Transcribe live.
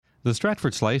The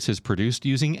Stratford Slice is produced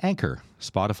using Anchor,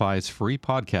 Spotify's free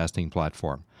podcasting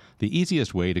platform, the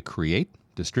easiest way to create,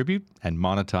 distribute, and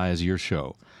monetize your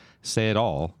show. Say it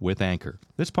all with Anchor.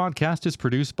 This podcast is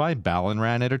produced by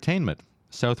Ballinran Entertainment,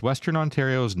 Southwestern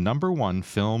Ontario's #1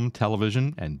 film,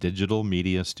 television, and digital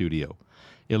media studio,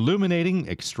 illuminating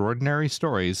extraordinary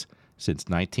stories since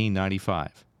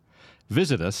 1995.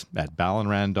 Visit us at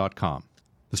ballinran.com.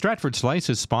 The Stratford Slice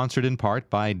is sponsored in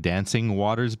part by Dancing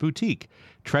Waters Boutique,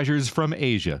 treasures from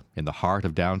Asia in the heart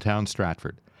of downtown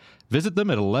Stratford. Visit them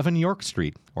at 11 York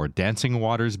Street or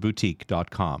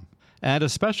dancingwatersboutique.com. And a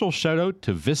special shout out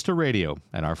to Vista Radio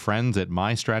and our friends at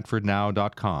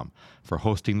mystratfordnow.com for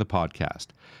hosting the podcast,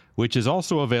 which is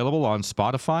also available on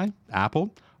Spotify,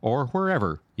 Apple, or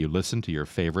wherever you listen to your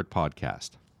favorite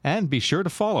podcast. And be sure to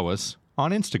follow us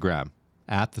on Instagram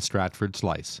at the Stratford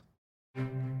Slice.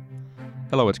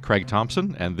 Hello, it's Craig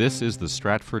Thompson, and this is the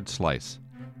Stratford Slice.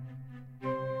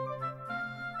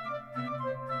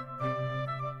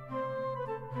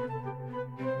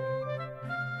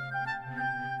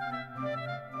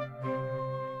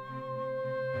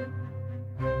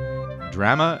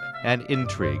 Drama and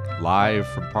intrigue, live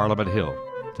from Parliament Hill,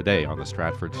 today on the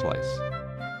Stratford Slice.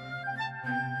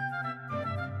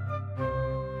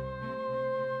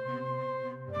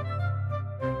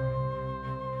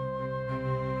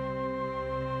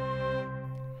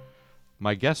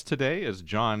 My guest today is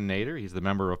John Nader. He's the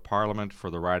Member of Parliament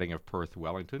for the riding of Perth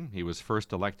Wellington. He was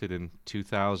first elected in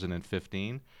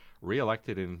 2015,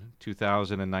 re-elected in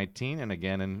 2019, and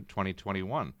again in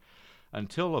 2021.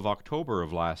 Until of October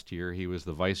of last year, he was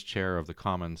the Vice Chair of the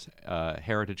Commons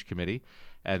Heritage Committee,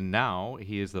 and now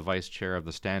he is the Vice Chair of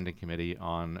the Standing Committee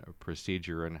on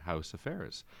Procedure and House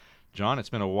Affairs. John, it's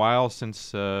been a while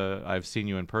since I've seen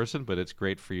you in person, but it's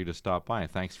great for you to stop by.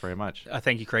 Thanks very much.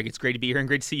 Thank you, Craig. It's great to be here and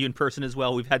great to see you in person as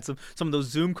well. We've had some of those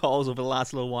Zoom calls over the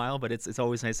last little while, but it's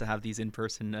always nice to have these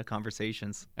in-person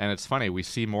conversations. And it's funny, we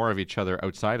see more of each other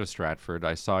outside of Stratford.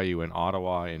 I saw you in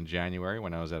Ottawa in January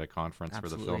when I was at a conference for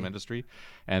the film industry.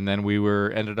 And then we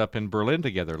ended up in Berlin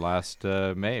together last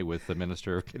May with the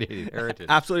Minister of Canadian Heritage.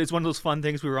 Absolutely. It's one of those fun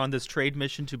things. We were on this trade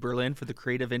mission to Berlin for the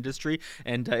creative industry.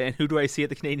 And who do I see at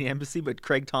the Canadian Embassy but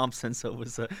Craig Thompson? So it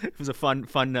was a fun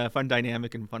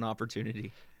dynamic and fun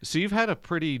opportunity. So you've had a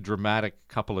pretty dramatic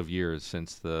couple of years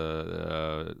since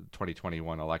the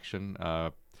 2021 election.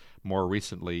 More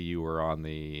recently, you were on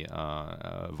the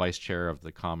Vice Chair of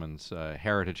the Commons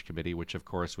Heritage Committee, which, of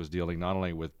course, was dealing not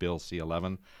only with Bill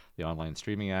C-11, the Online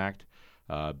Streaming Act,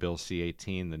 Bill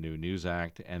C-18, the New News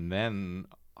Act, and then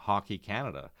Hockey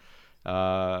Canada.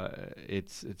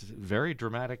 It's a very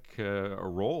dramatic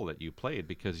role that you played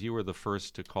because you were the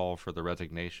first to call for the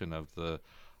resignation of the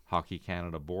Hockey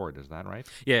Canada board. Is that right?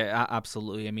 Yeah,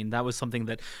 absolutely. I mean, that was something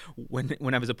that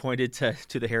when I was appointed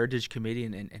to the Heritage Committee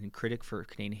and critic for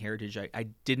Canadian Heritage, I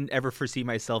didn't ever foresee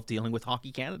myself dealing with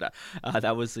Hockey Canada.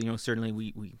 That was, certainly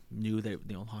we knew that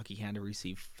Hockey Canada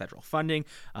received federal funding,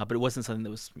 but it wasn't something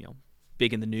that was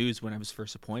big in the news when I was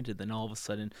first appointed. Then all of a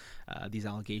sudden, these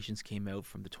allegations came out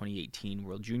from the 2018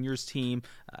 World Juniors team,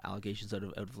 allegations out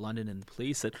of London and the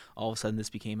police, that all of a sudden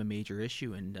this became a major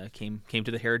issue and came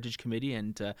to the Heritage Committee.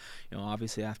 And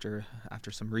obviously after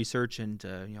some research and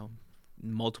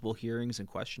multiple hearings and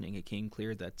questioning, it became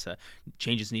clear that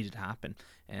changes needed to happen.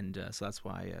 And so that's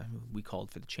why we called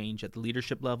for the change at the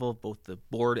leadership level. Both the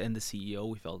board and the CEO,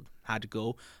 we felt, had to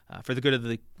go for the good of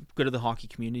the hockey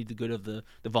community, the good of the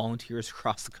volunteers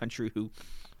across the country who,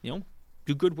 do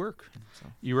good work. So.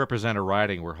 You represent a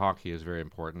riding where hockey is very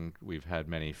important. We've had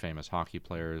many famous hockey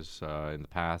players in the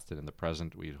past and in the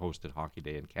present. We hosted Hockey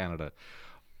Day in Canada.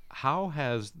 How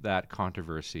has that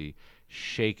controversy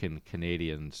shaken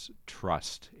Canadians'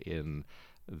 trust in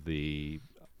the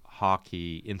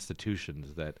hockey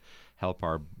institutions that help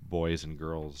our boys and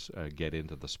girls get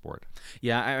into the sport?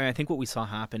 Yeah, I think what we saw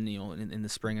happen, in the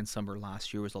spring and summer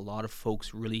last year was a lot of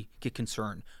folks really get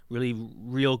concerned, really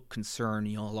real concern,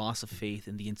 a loss of faith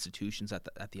in the institutions at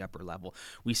the upper level.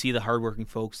 We see the hardworking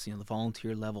folks, the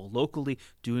volunteer level locally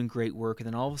doing great work, and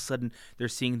then all of a sudden they're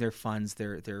seeing their funds,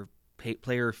 their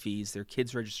player fees, their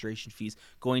kids' registration fees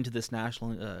going to this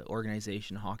national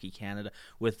organization, Hockey Canada,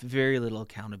 with very little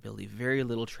accountability, very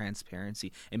little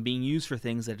transparency, and being used for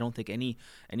things that I don't think any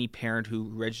parent who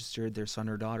registered their son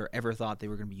or daughter ever thought they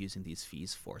were going to be using these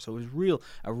fees for. So it was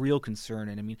a real concern,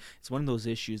 and I mean, it's one of those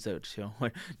issues that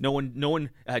no one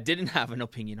didn't have an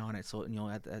opinion on it. So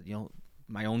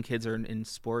my own kids are in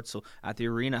sports, so at the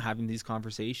arena having these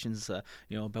conversations,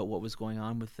 about what was going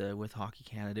on with Hockey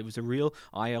Canada, it was a real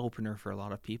eye opener for a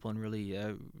lot of people and really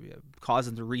caused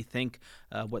them to rethink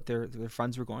what their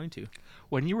funds were going to.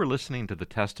 When you were listening to the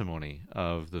testimony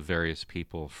of the various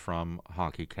people from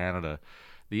Hockey Canada,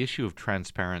 the issue of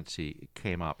transparency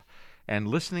came up. And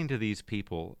listening to these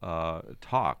people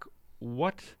talk,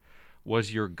 what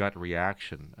was your gut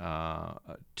reaction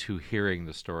to hearing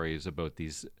the stories about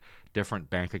these different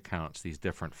bank accounts, these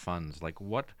different funds? Like,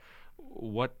 what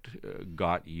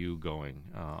got you going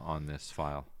on this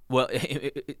file? Well,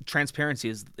 transparency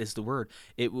is the word.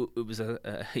 It was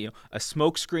a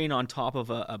smoke screen on top of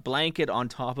a blanket on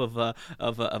top of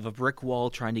a brick wall,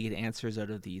 trying to get answers out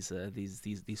of these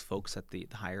folks at the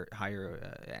higher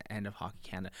end of Hockey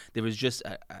Canada. There was just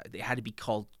they had to be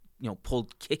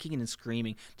pulled kicking and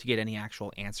screaming to get any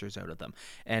actual answers out of them.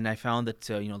 And I found that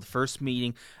the first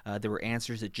meeting there were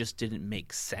answers that just didn't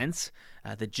make sense,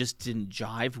 that just didn't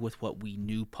jive with what we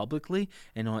knew publicly.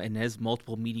 And as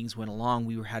multiple meetings went along,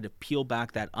 we had to peel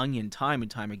back that onion time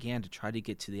and time again to try to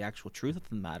get to the actual truth of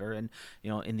the matter. And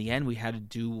in the end, we had to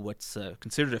do what's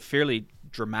considered a fairly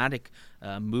dramatic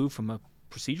move from a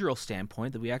procedural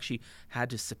standpoint, that we actually had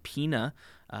to subpoena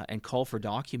and call for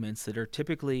documents that are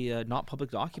typically not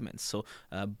public documents. So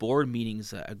board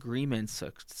meetings, agreements,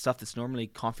 stuff that's normally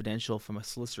confidential from a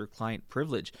solicitor-client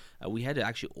privilege. We had to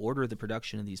actually order the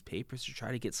production of these papers to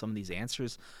try to get some of these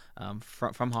answers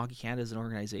from Hockey Canada as an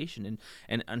organization.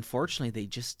 And unfortunately, they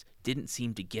just didn't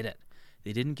seem to get it.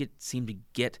 They didn't seem to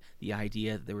get the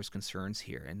idea that there was concerns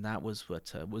here. And that was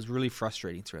what was really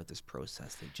frustrating throughout this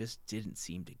process. They just didn't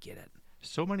seem to get it.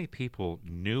 So many people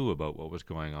knew about what was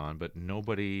going on, but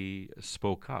nobody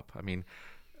spoke up. I mean,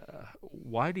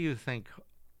 why do you think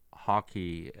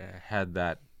hockey had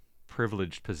that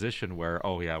privileged position where,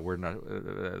 we're not,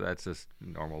 that's just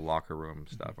normal locker room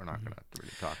stuff. We're not going to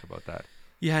really talk about that.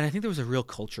 Yeah, and I think there was a real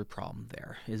culture problem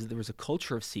there. There was a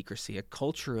culture of secrecy, a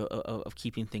culture of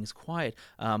keeping things quiet,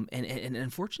 and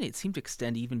unfortunately, it seemed to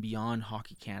extend even beyond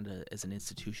Hockey Canada as an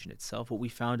institution itself. What we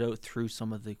found out through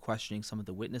some of the questioning, some of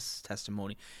the witness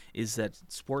testimony, is that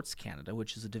Sports Canada,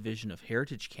 which is a division of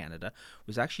Heritage Canada,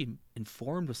 was actually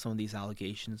informed of some of these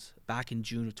allegations back in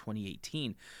June of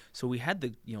 2018. So we had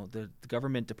the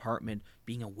government department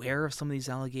being aware of some of these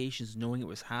allegations, knowing it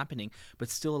was happening, but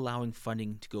still allowing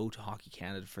funding to go to Hockey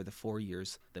Canada for the 4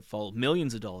 years that followed,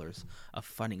 millions of dollars of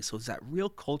funding. So it's that real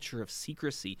culture of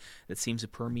secrecy that seems to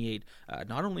permeate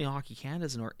not only Hockey Canada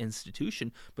as an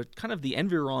institution, but kind of the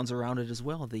environs around it as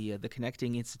well. The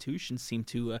connecting institutions seem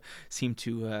to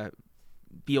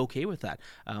be okay with that.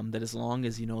 That as long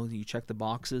as you check the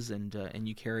boxes and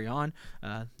you carry on,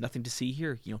 nothing to see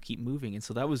here. Keep moving. And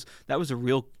so that was a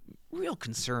real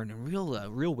concern and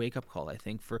real wake up call, I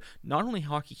think, for not only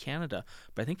Hockey Canada,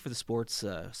 but I think for the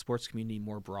sports community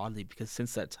more broadly. Because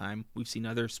since that time, we've seen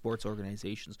other sports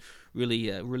organizations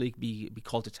really be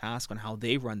called to task on how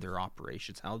they run their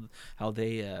operations, how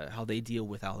they deal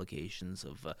with allegations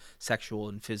of sexual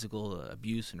and physical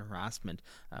abuse and harassment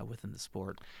within the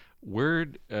sport. Where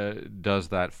does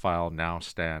that file now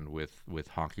stand with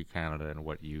Hockey Canada and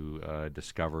what you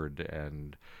discovered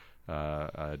and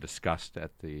discussed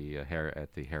at the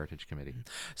Heritage Committee?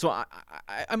 So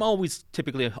I'm always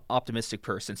typically an optimistic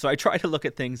person. So I try to look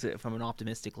at things from an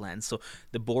optimistic lens. So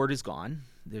the board is gone.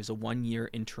 There's a 1-year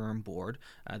interim board.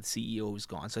 The CEO is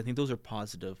gone. So I think those are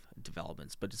positive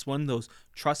developments. But it's one of those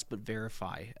trust but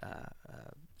verify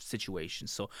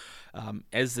situations. So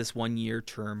as this 1-year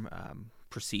term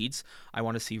proceeds, I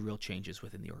want to see real changes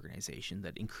within the organization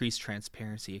that increase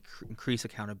transparency, increase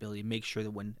accountability, make sure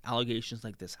that when allegations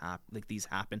like these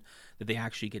happen, that they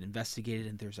actually get investigated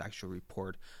and there's actual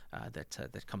report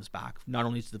that comes back not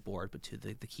only to the board but to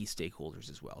the key stakeholders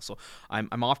as well. So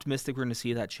I'm optimistic we're going to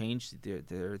see that change.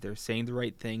 They're saying the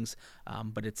right things,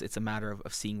 but it's a matter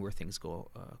of seeing where things go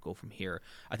from here.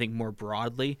 I think more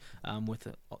broadly with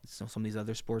some of these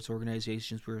other sports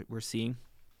organizations we're seeing,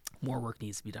 more work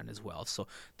needs to be done as well, so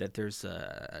that there's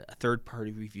a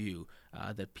third-party review,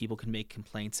 that people can make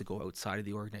complaints that go outside of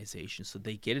the organization, so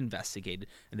they get investigated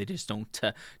and they just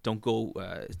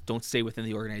don't stay within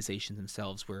the organization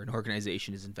themselves, where an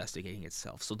organization is investigating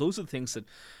itself. So those are the things that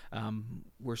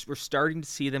we're starting to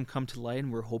see them come to light,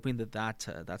 and we're hoping that's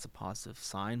a positive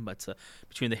sign. But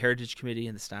between the Heritage Committee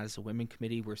and the Status of Women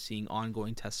Committee, we're seeing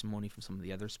ongoing testimony from some of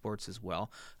the other sports as well,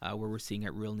 where we're seeing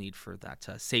a real need for that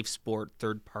safe sport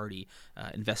third-party party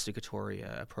investigatory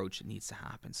approach that needs to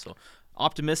happen. So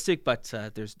optimistic, but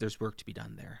there's work to be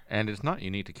done there. And it's not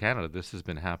unique to Canada. This has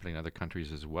been happening in other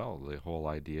countries as well. The whole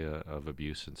idea of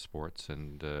abuse in sports,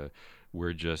 and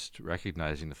we're just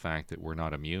recognizing the fact that we're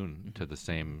not immune to the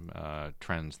same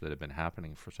trends that have been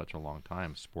happening for such a long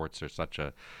time. Sports are such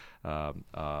a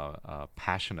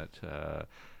passionate,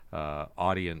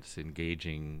 audience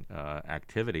engaging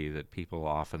activity that people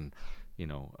often,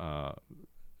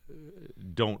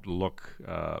 don't look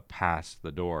past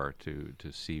the door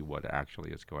to see what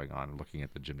actually is going on. Looking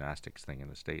at the gymnastics thing in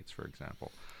the States, for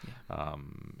example,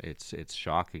 it's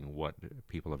shocking what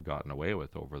people have gotten away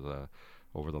with over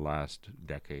the last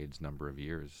number of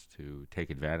years to take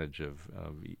advantage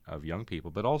of young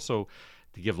people, but also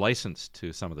to give license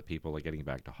to some of the people, like getting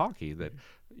back to hockey, that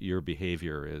your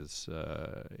behavior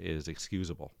is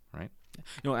excusable, right?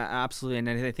 Absolutely, and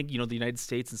I think the United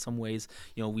States in some ways,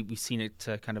 we've seen it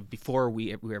kind of before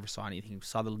we ever saw anything. We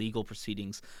saw the legal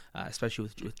proceedings, especially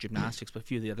with gymnastics, but a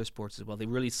few of the other sports as well. They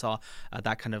really saw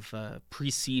that kind of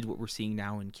precede what we're seeing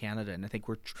now in Canada, and I think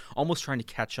we're almost trying to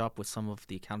catch up with some of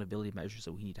the accountability measures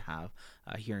that we need to have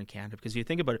here in Canada. Because if you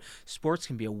think about it, sports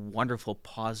can be a wonderful,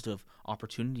 positive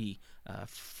opportunity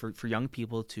for young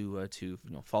people to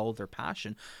follow their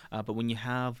passion, but when you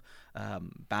have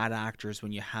bad actors,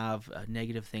 when you have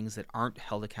negative things that aren't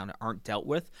held accountable, aren't dealt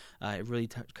with, it really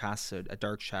casts a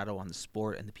dark shadow on the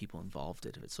sport and the people involved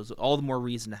in it. So it's all the more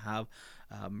reason to have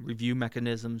review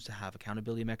mechanisms, to have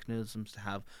accountability mechanisms, to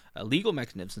have legal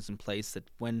mechanisms in place that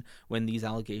when these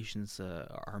allegations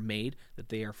are made, that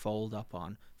they are followed up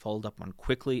on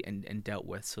quickly and dealt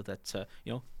with, so that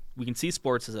we can see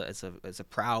sports as a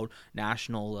proud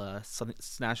national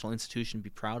institution to be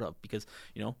proud of, because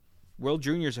World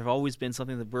Juniors have always been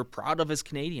something that we're proud of as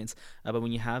Canadians, but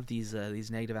when you have these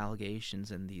negative allegations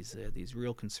and these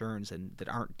real concerns and that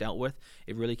aren't dealt with,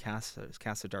 it really casts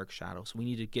a dark shadow. So we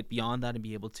need to get beyond that and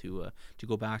be able to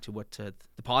go back to what the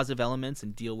positive elements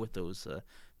and deal with those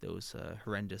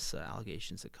horrendous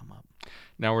allegations that come up.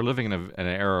 Now we're living in an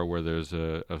era where there's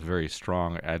a very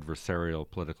strong adversarial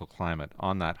political climate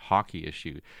on that hockey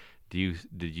issue.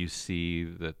 Did you see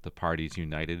that the parties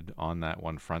united on that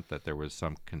one front, that there was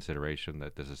some consideration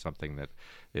that this is something that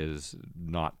is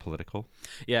not political?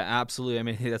 Yeah, absolutely. I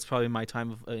mean, that's probably my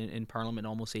time in Parliament,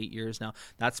 almost 8 years now.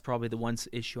 That's probably the one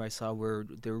issue I saw where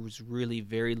there was really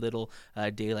very little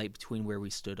daylight between where we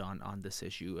stood on this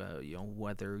issue.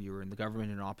 Whether you were in the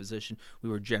government or in opposition, we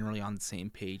were generally on the same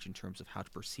page in terms of how to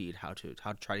proceed, how to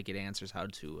try to get answers, how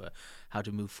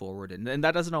to move forward, and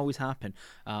that doesn't always happen.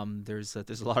 There's a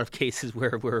lot of cases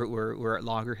where we're at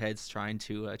loggerheads trying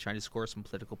to score some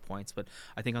political points, but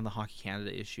I think on the Hockey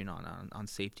Canada issue and on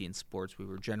safety in sports, we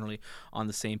were generally on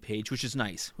the same page, which is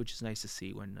nice to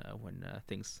see when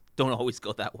things don't always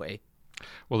go that way.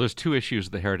 Well, there's two issues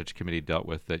the Heritage Committee dealt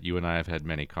with that you and I have had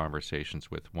many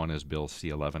conversations with. One is Bill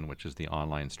C-11, which is the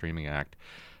Online Streaming Act.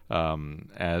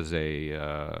 As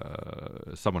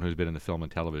someone who's been in the film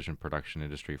and television production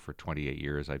industry for 28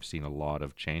 years, I've seen a lot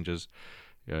of changes.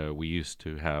 We used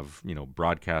to have,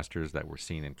 broadcasters that were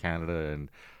seen in Canada and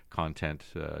content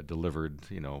delivered,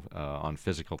 on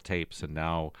physical tapes, and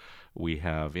now we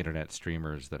have internet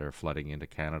streamers that are flooding into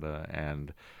Canada.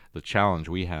 And the challenge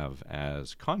we have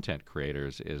as content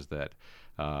creators is that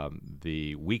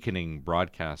the weakening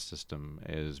broadcast system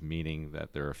is meaning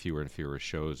that there are fewer and fewer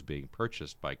shows being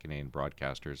purchased by Canadian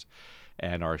broadcasters,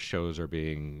 and our shows are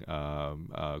being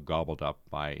gobbled up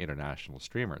by international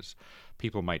streamers.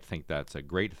 People might think that's a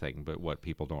great thing, but what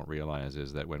people don't realize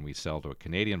is that when we sell to a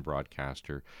Canadian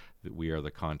broadcaster, that we are the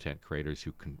content creators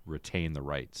who can retain the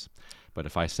rights. But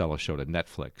if I sell a show to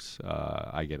Netflix,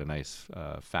 I get a nice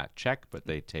fat check, but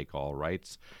they take all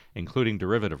rights, including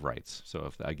derivative rights. So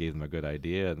if I gave them a good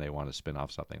idea and they want to spin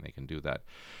off something, they can do that.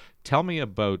 Tell me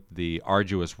about the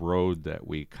arduous road that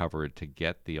we covered to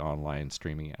get the Online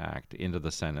Streaming Act into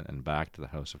the Senate and back to the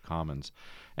House of Commons,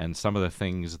 and some of the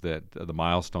things that the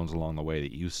milestones along the way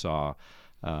that you saw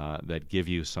that give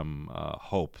you some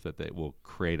hope that they will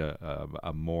create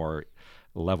a more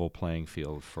level playing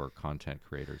field for content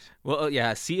creators. Well,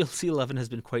 yeah, C11 has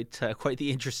been quite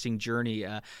the interesting journey,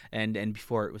 and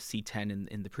before it was C10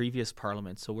 in the previous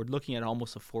Parliament. So we're looking at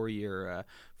almost a four-year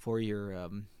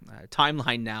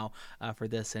timeline now for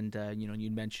this. And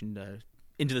you mentioned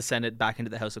into the Senate, back into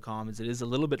the House of Commons. It is a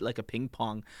little bit like a ping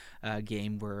pong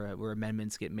game where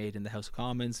amendments get made in the House of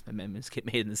Commons, amendments get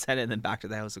made in the Senate, and then back to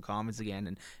the House of Commons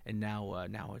again. And now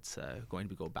it's going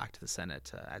to go back to the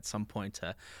Senate at some point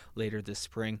later this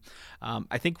spring.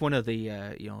 I think one of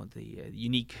the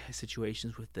unique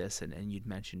situations with this, and you'd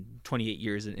mentioned 28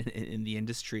 years in the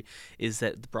industry, is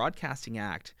that the Broadcasting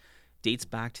Act dates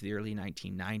back to the early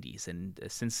 1990s, and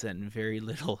since then, very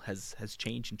little has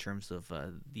changed in terms of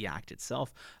the act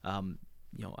itself. In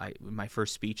my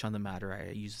first speech on the matter,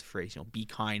 I used the phrase, "Be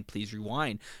kind, please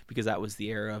rewind," because that was the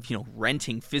era of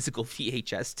renting physical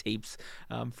VHS tapes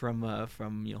from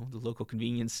the local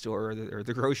convenience store or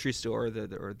the grocery store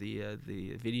or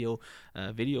the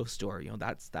video store.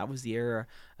 That was the era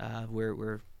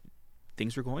where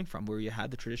things were going from, where you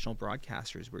had the traditional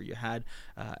broadcasters, where you had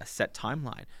a set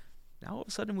timeline. Now all of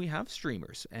a sudden we have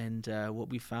streamers, and what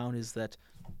we found is that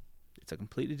it's a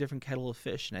completely different kettle of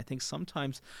fish. And I think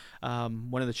sometimes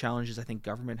one of the challenges I think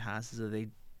government has is that they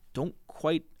don't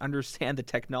quite understand the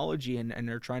technology and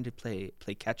are trying to play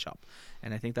catch up.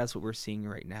 And I think that's what we're seeing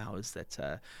right now, is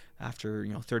that after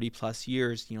 30 plus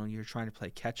years, you're trying to play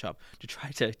catch up to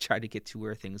try to get to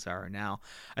where things are now.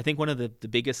 I think one of the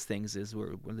biggest things is,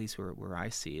 at least where I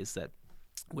see, is that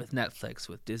with Netflix,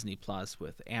 with Disney Plus,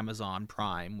 with Amazon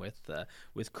Prime, with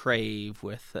Crave,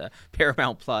 with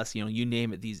Paramount Plus, you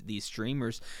name it, these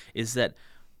streamers, is that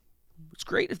it's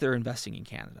great if they're investing in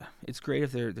Canada. It's great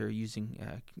if they're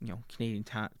using Canadian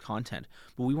content,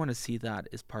 but we want to see that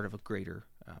as part of a greater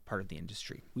part of the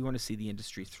industry. We want to see the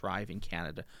industry thrive in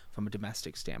Canada from a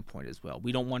domestic standpoint as well.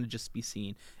 We don't want to just be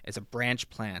seen as a branch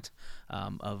plant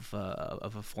of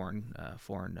a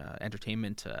foreign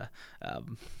entertainment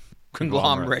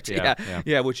conglomerate.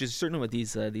 Yeah, which is certainly what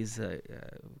these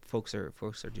folks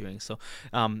are doing. So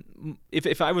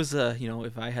if I was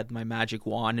if I had my magic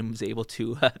wand and was able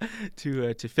to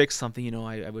fix something,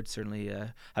 I would certainly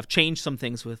have changed some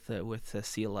things with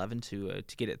C11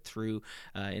 to get it through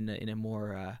in a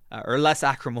more or less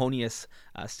acrimonious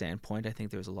standpoint. I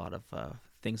think there's a lot of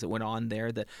things that went on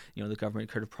there that the government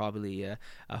could have probably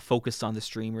focused on the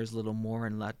streamers a little more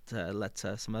and let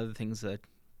some other things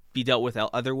be dealt with through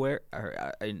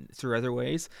other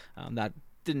ways. That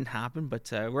didn't happen, but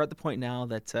we're at the point now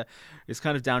that it's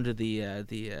kind of down to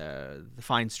the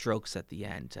fine strokes at the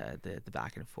end, the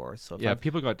back and forth. So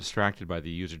people got distracted by the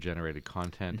user-generated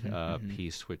content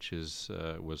piece, which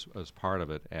was part of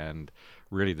it, and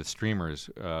really the streamers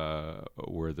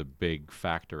were the big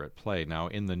factor at play. Now,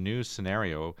 in the new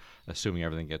scenario, assuming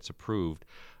everything gets approved,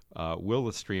 will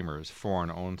the streamers,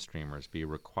 foreign-owned streamers, be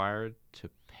required to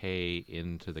pay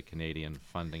into the Canadian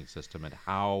funding system, and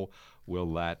how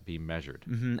will that be measured?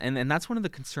 And that's one of the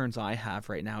concerns I have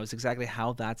right now, is exactly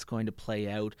how that's going to play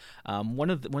out. One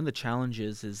of the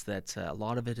challenges is that a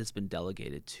lot of it has been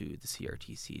delegated to the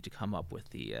CRTC to come up with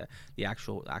the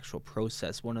actual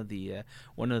process. One of the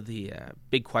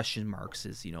big question marks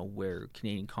is where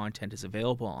Canadian content is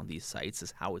available on these sites,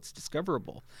 is how it's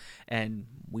discoverable, and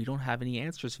we don't have any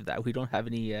answers for that. We don't have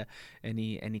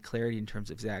any clarity in terms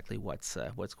of exactly what's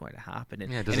going to happen.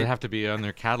 Does it have to be on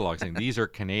their catalog saying these are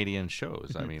Canadian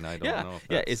shows? I mean, I don't know if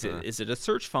that's... Is it a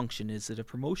search function? Is it a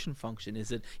promotion function?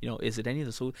 Is it is it any of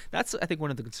this? So that's, I think,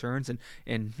 one of the concerns,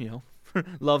 and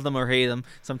love them or hate them,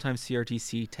 sometimes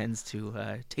CRTC tends to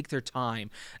take their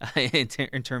time in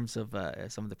terms of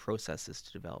some of the processes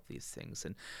to develop these things.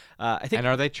 And I think... And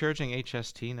are they charging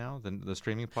HST now, the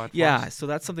streaming platforms? Yeah, so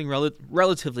that's something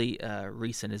relatively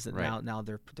recent, is that right. now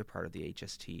they're part of the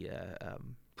HST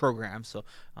program. So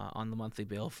on the monthly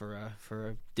bill for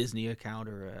a Disney account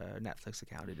or a Netflix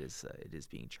account, it is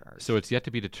being charged. So it's yet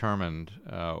to be determined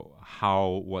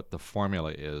what the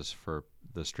formula is for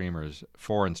the streamers,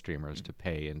 foreign streamers, to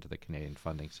pay into the Canadian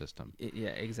funding system. Yeah,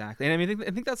 exactly. And I mean, I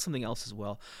think that's something else as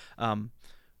well.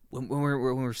 When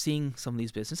we're seeing some of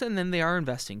these businesses, and then they are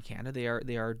investing in Canada,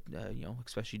 they are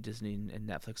especially Disney and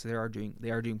Netflix,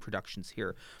 they are doing productions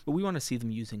here, but we want to see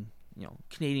them using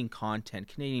Canadian content,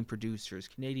 Canadian producers,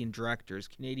 Canadian directors,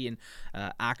 Canadian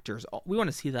actors. We want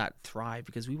to see that thrive,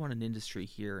 because we want an industry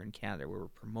here in Canada where we're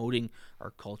promoting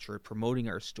our culture, promoting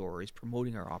our stories,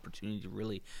 promoting our opportunity to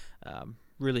really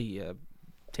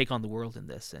take on the world in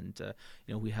this. And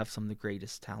we have some of the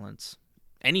greatest talents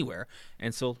anywhere,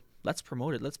 and so let's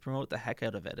promote it. Let's promote the heck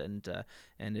out of it, and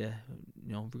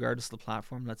regardless of the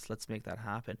platform, let's make that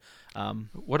happen.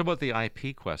 What about the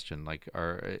IP question? Like,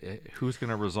 who's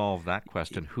going to resolve that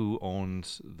question? Who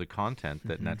owns the content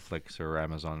that Netflix or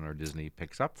Amazon or Disney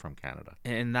picks up from Canada?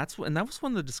 And that was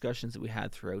one of the discussions that we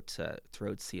had throughout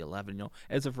C11.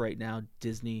 As of right now,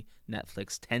 Disney,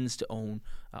 Netflix tends to own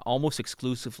almost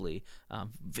exclusively,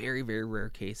 very, very rare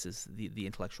cases, the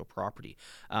intellectual property,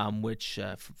 which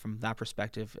from that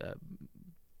perspective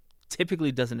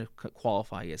typically doesn't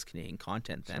qualify as Canadian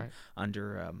content then, right,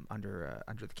 under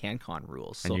the CanCon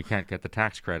rules. So, and you can't get the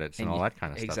tax credits and all that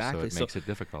kind of exactly. stuff. So it makes it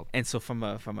difficult. And so from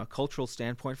a cultural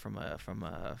standpoint, from a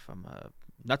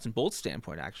nuts and bolts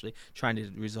standpoint, actually, trying to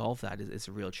resolve that is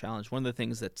a real challenge. One of the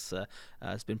things that's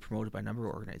has been promoted by a number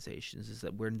of organizations is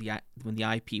that when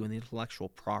the IP, when the intellectual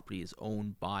property is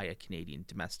owned by a Canadian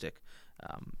domestic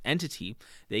entity,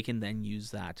 they can then use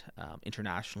that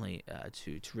internationally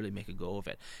to really make a go of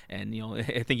it. And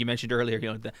I think you mentioned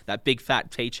earlier, that big fat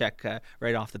paycheck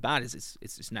right off the bat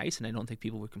it's nice, and I don't think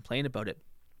people would complain about it.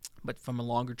 But from a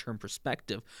longer term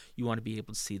perspective, you want to be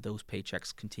able to see those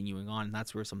paychecks continuing on, and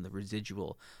that's where some of the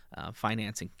residual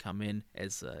financing come in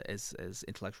as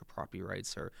intellectual property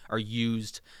rights are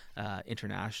used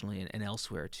internationally and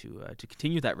elsewhere to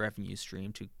continue that revenue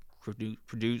stream to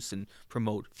produce and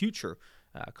promote future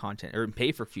content, or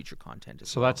pay for future content as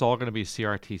well. So that's all going to be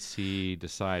CRTC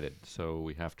decided. So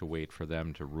we have to wait for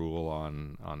them to rule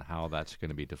on how that's going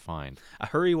to be defined. A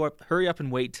hurry up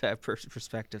and wait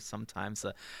perspective sometimes.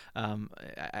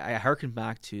 I hearken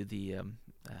back to the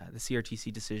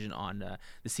CRTC decision on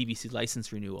the CBC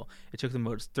license renewal. It took them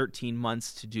about 13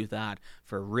 months to do that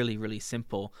for a really, really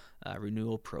simple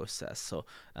renewal process. So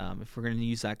if we're going to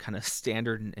use that kind of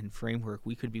standard and framework,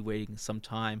 we could be waiting some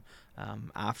time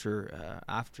after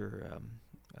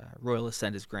royal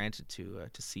assent is granted to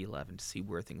C11 to see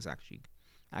where things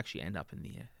actually end up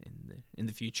in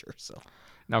the future. So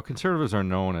now, conservatives are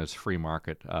known as free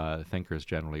market thinkers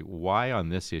generally. Why on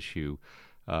this issue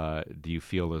do you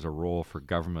feel there's a role for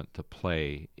government to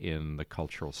play in the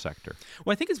cultural sector?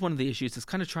 Well, I think it's one of the issues is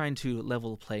kind of trying to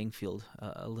level the playing field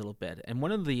a little bit. And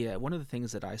one of the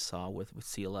things that I saw with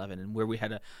C11, and where we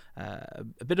had a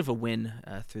bit of a win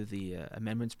through the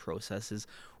amendments process, is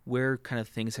where kind of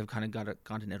things have kind of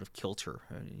gotten out of kilter,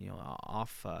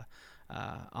 off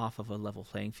of a level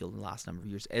playing field in the last number of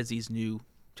years as these new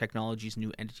technologies,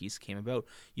 new entities came about.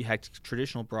 You had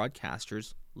traditional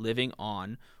broadcasters living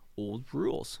on old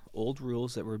rules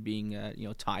that were being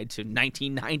tied to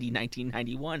 1990,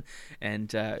 1991,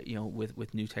 and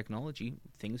with new technology,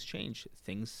 things change,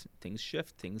 things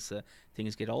shift, things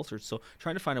get altered. So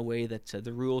trying to find a way that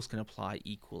the rules can apply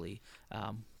equally,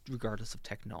 regardless of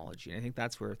technology. And I think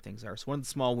that's where things are. So one of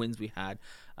the small wins we had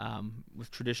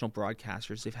with traditional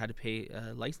broadcasters, they've had to pay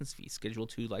license fees, Schedule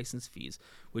 2 license fees,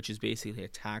 which is basically a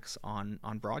tax on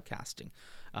broadcasting.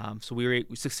 So we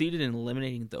succeeded in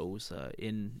eliminating those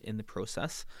in the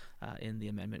process, in the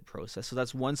amendment process. So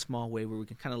that's one small way where we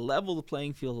can kind of level the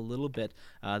playing field a little bit,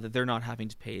 that they're not having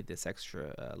to pay this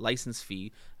extra license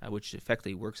fee, which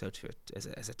effectively works out to it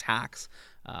as a tax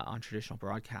on traditional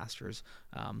broadcasters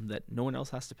that no one else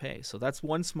has to pay. So that's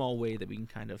one small way that we can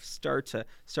kind of start to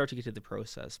get to the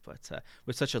process. But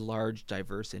with such a large,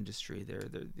 diverse industry,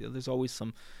 there's always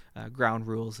some ground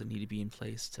rules that need to be in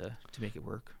place to make it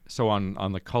work. So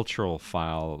on the cultural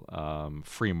file,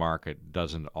 free market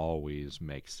doesn't always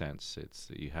make sense.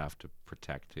 You have to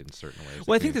protect in certain ways.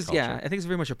 Well, I think it's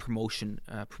very much a promotion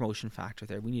factor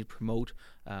there. We need to promote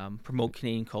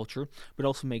Canadian culture, but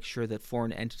also make sure that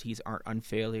foreign entities aren't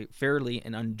unfairly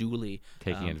and unduly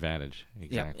taking advantage.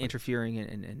 Exactly. Yeah, interfering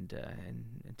and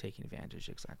taking advantage.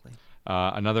 Exactly.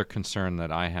 Another concern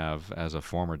that I have as a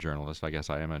former journalist, I guess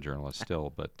I am a journalist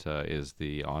still, but is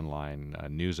the Online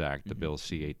News Act, the Bill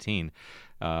C-18.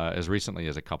 As recently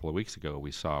as a couple of weeks ago,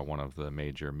 we saw one of the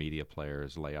major media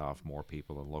players lay off more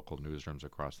people in local newsrooms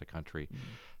across the country.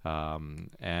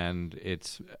 And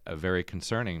it's very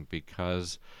concerning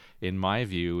because, in my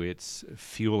view, it's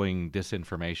fueling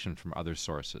disinformation from other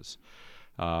sources.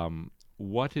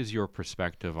 What is your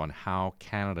perspective on how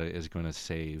Canada is going to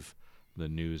save the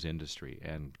news industry,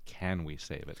 and can we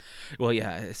save it? Well,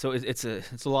 yeah. So it's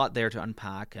a lot there to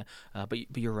unpack,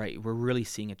 but you're right. We're really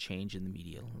seeing a change in the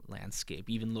media landscape.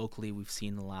 Even locally, we've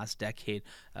seen in the last decade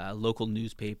local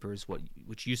newspapers,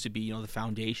 which used to be the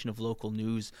foundation of local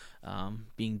news,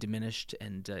 being diminished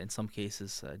and in some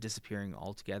cases disappearing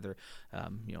altogether.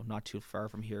 Not too far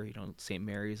from here, St.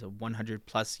 Mary's, a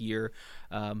 100+ year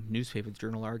newspaper, the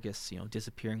Journal Argus,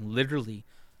 disappearing literally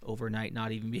overnight,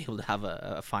 not even be able to have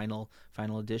a final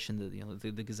edition.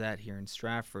 The Gazette here in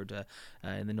Stratford,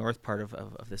 in the north part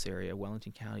of this area,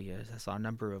 Wellington County, I saw a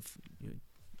number of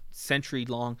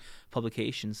century-long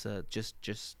publications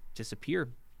just disappear.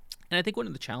 And I think one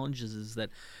of the challenges is that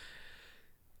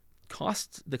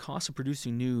the cost of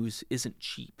producing news isn't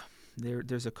cheap.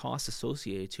 There's a cost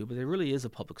associated to it, but there really is a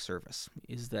public service,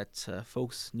 is that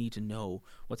folks need to know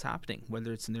what's happening,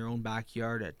 whether it's in their own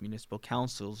backyard at municipal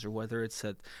councils or whether it's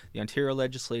at the Ontario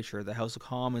Legislature, the House of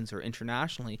Commons, or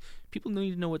internationally. People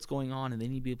need to know what's going on, and they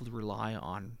need to be able to rely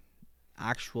on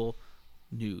actual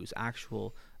news,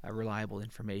 actual reliable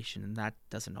information, and that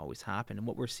doesn't always happen. And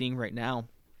what we're seeing right now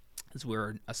is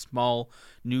where a small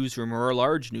newsroom, or a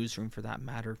large newsroom for that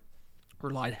matter,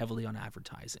 relied heavily on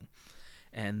advertising.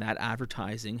 and that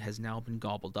advertising has now been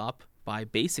gobbled up by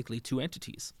basically two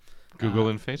entities. Google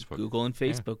and Facebook. Google and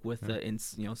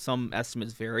Facebook, some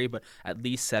estimates vary, but at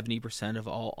least 70% of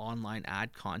all online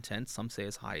ad content, some say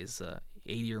as high as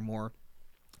 80 or more,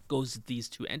 goes to these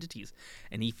two entities.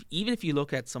 And even if you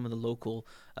look at some of the local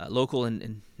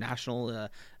and national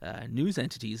news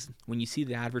entities, when you see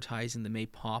the advertising that may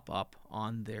pop up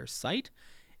on their site,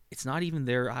 it's not even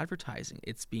their advertising.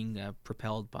 It's being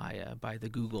propelled by the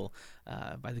Google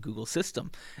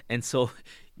system. And so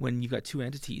when you've got two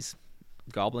entities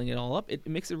gobbling it all up, it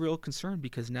makes a real concern,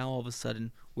 because now all of a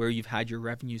sudden where you've had your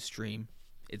revenue stream,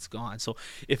 it's gone. So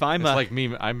if I'm it's like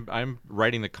me, I'm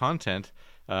writing the content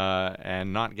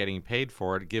and not getting paid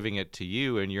for it, giving it to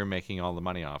you, and you're making all the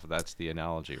money off. That's the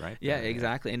analogy, right? Yeah,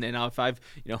 exactly. And now if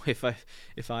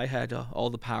I had all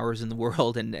the powers in the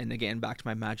world, and again back to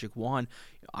my magic wand,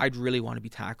 I'd really want to be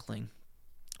tackling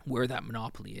where that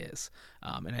monopoly is,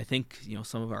 and I think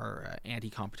some of our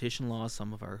anti-competition laws,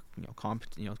 some of our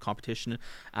competition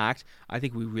act, I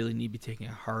think we really need to be taking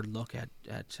a hard look at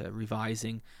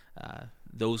revising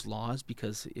those laws,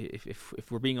 because if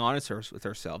we're being honest with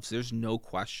ourselves, there's no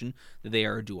question that they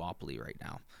are a duopoly right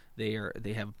now.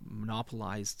 They have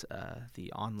monopolized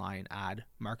the online ad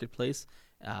marketplace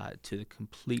to the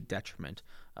complete detriment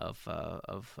of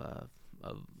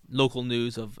local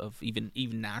news, of even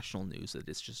national news. That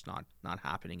it's just not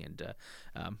happening. And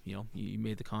you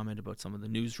made the comment about some of the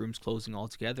newsrooms closing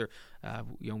altogether.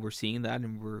 We're seeing that,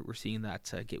 and we're seeing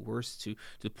that get worse to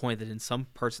the point that in some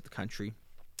parts of the country,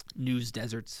 news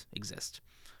deserts exist,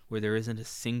 where there isn't a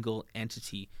single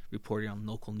entity reporting on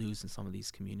local news in some of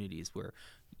these communities, where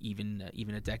even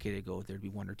a decade ago there'd be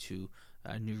one or two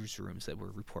newsrooms that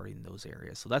were reporting in those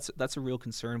areas. So that's a real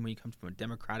concern when you come from a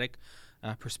democratic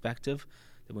perspective,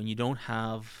 that when you don't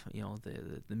have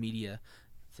the media,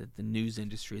 the news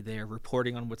industry there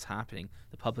reporting on what's happening,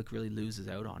 the public really loses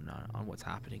out on what's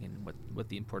happening and what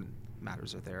the important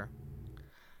matters are there.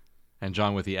 And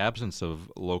John, with the absence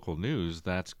of local news,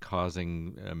 that's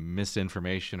causing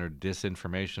misinformation or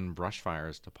disinformation brush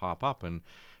fires to pop up, and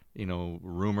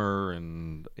rumor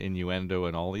and innuendo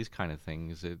and all these kind of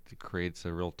things. It creates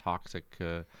a real toxic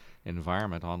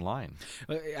environment online.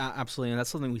 Absolutely, and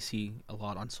that's something we see a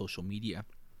lot on social media.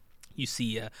 You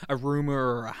see a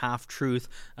rumor or a half truth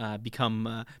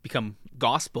become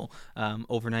gospel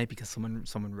overnight because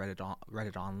someone read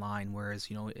it online. Whereas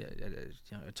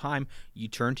at a time you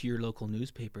turn to your local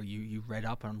newspaper, you read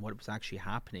up on what was actually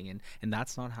happening, and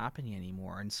that's not happening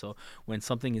anymore. And so when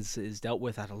something is dealt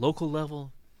with at a local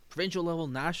level, provincial level,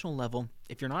 national level,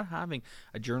 if you're not having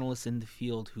a journalist in the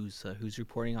field who's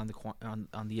reporting on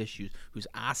the issues, who's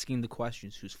asking the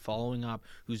questions, who's following up,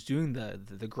 who's doing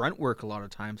the grunt work a lot of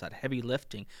times, that heavy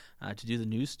lifting to do the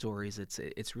news stories,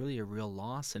 it's really a real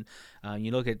loss. And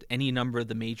you look at any number of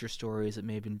the major stories that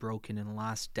may have been broken in the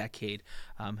last decade,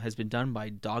 has been done by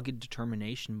dogged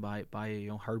determination by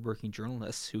hardworking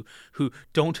journalists who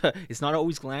don't. It's not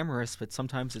always glamorous, but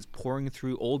sometimes it's pouring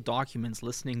through old documents,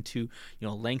 listening to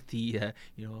lengthy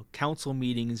council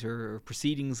meetings or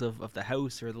proceedings of the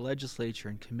House or the legislature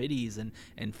and committees,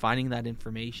 and finding that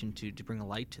information to bring a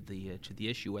light to the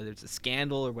issue, whether it's a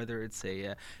scandal or whether it's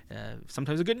a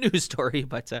sometimes a good news story,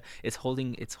 but it's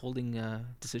holding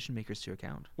decision makers to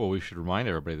account. Well, we should remind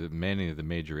everybody that many of the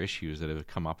major issues that have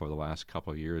come up over the last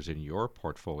couple of years in your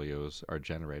portfolios are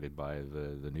generated by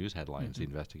the news headlines, the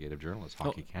investigative journalists,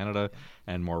 Hockey Canada,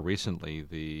 and more recently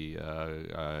the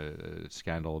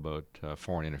scandal about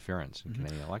foreign interference in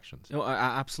Canadian elections.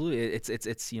 Absolutely.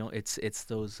 It's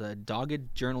those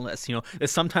dogged journalists.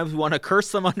 Sometimes we want to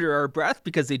curse them under our breath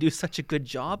because they do such a good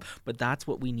job, but that's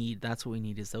what we need. That's what we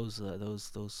need, is those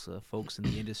folks in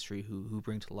the industry who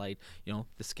bring to light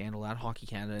the scandal at Hockey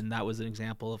Canada, and that was an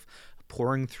example of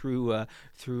pouring through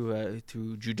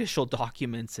judicial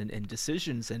documents and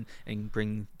decisions and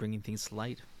bringing things to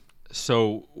light.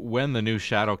 So when the new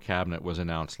shadow cabinet was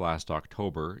announced last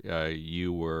October,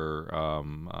 you were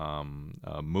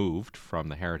moved from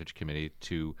the Heritage Committee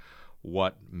to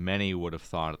what many would have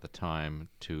thought at the time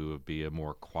to be a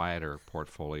more quieter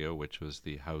portfolio, which was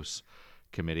the House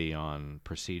Committee on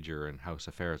Procedure and House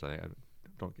Affairs. I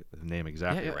don't get the name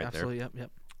exactly right absolutely, there.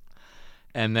 Yep.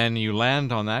 And then you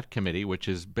land on that committee, which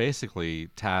is basically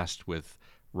tasked with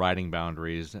riding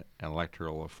boundaries and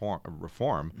electoral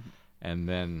reform. And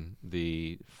then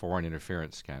the foreign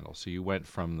interference scandal. So you went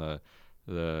from the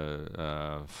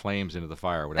flames into the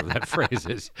fire, whatever that phrase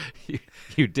is.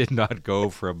 You did not go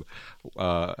from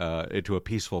into a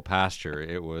peaceful pasture.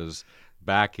 It was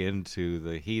back into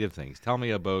the heat of things. Tell me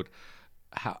about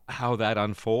how that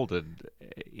unfolded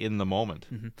in the moment.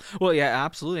 Well, yeah,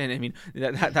 absolutely, and I mean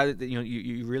that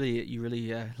you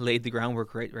really laid the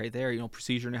groundwork right there.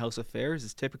 Procedure in House Affairs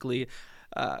is typically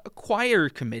a quieter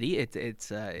committee.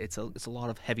 It's a lot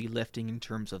of heavy lifting in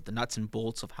terms of the nuts and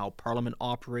bolts of how Parliament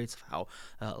operates, of how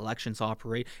elections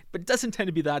operate. But it doesn't tend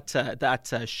to be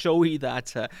that showy,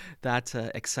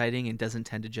 that exciting, and doesn't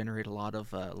tend to generate a lot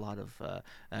of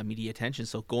media attention.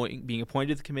 So being appointed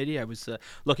to the committee, I was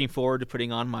looking forward to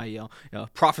putting on my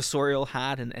professorial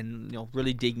hat and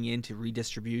really digging into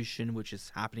redistribution, which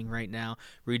is happening right now.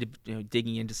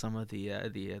 Digging into some of the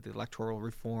electoral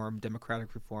reform,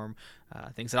 democratic reform.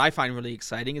 Things that I find really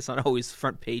exciting. It's not always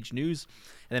front page news.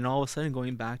 And then all of a sudden,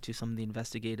 going back to some of the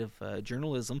investigative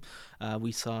journalism,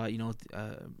 we saw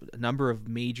a number of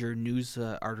major news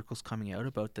articles coming out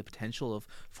about the potential of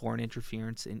foreign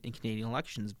interference in Canadian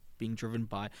elections, being driven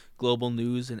by global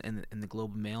news and the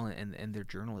Globe and Mail and their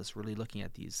journalists really looking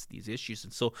at these issues.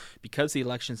 And so because the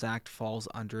Elections Act falls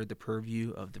under the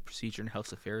purview of the Procedure and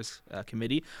House Affairs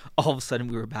Committee, all of a sudden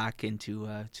we were back into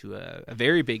a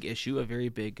very big issue, a very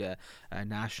big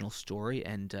national story,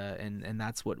 and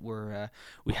that's what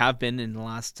we have been in the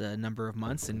last number of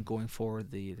months, and going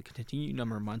forward the continued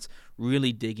number of months,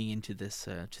 really digging into this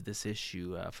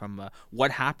issue from what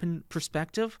happened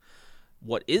perspective,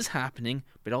 what is happening,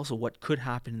 but also what could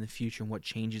happen in the future, and what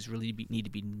changes really need to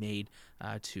be made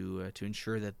to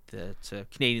ensure that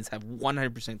Canadians have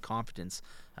 100% confidence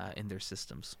in their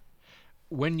systems.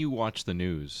 When you watch the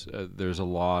news, there's a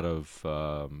lot of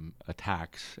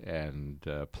attacks and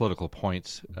political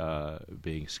points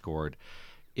being scored.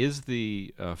 Is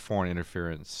the foreign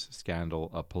interference scandal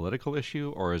a political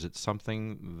issue, or is it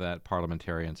something that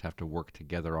parliamentarians have to work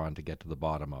together on to get to the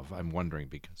bottom of? I'm wondering,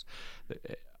 because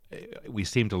we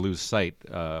seem to lose sight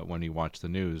when you watch the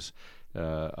news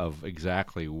of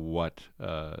exactly what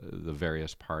the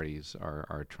various parties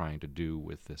are trying to do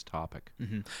with this topic.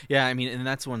 Yeah, I mean, and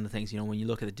that's one of the things, when you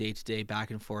look at the day-to-day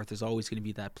back and forth, there's always going to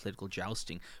be that political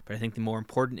jousting. But I think the more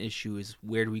important issue is,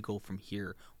 where do we go from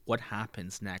here? What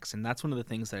happens next? And that's one of the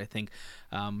things that I think,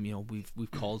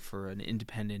 we've called for an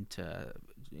independent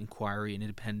inquiry, an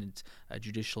independent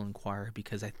judicial inquiry,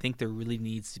 because I think there really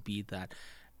needs to be that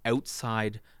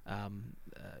outside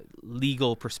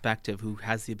legal perspective who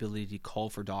has the ability to call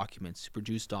for documents, to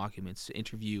produce documents, to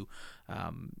interview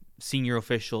senior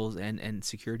officials and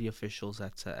security officials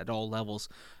at all levels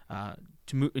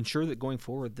to ensure that going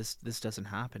forward this doesn't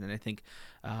happen. And I think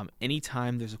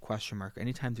anytime there's a question mark,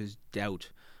 anytime there's doubt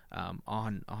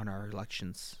on our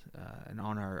elections and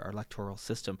on our electoral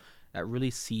system, that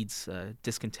really seeds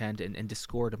discontent and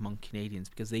discord among Canadians,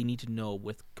 because they need to know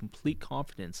with complete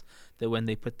confidence that when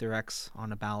they put their X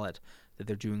on a ballot, that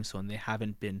they're doing so, and they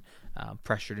haven't been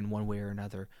pressured in one way or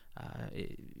another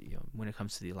when it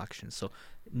comes to the election. So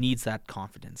it needs that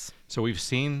confidence. So we've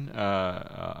seen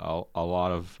a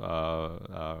lot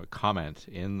of comment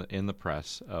in the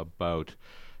press about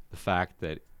the fact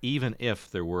that even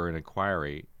if there were an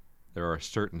inquiry, there are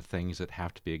certain things that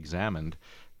have to be examined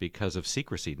because of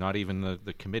secrecy. Not even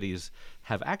the committees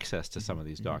have access to some of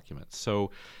these documents.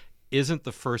 So isn't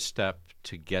the first step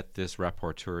to get this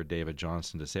rapporteur, David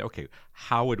Johnston, to say, okay,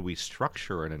 how would we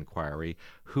structure an inquiry?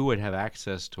 Who would have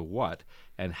access to what?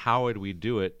 And how would we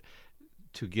do it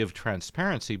to give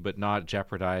transparency but not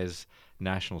jeopardize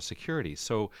national security?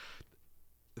 So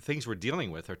the things we're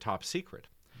dealing with are top secret.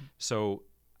 So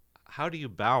how do you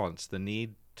balance the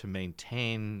need to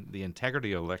maintain the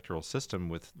integrity of the electoral system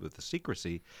with the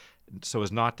secrecy, so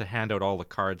as not to hand out all the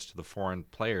cards to the foreign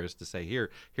players to say,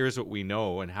 here's what we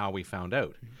know and how we found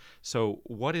out? So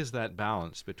what is that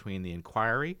balance between the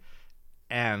inquiry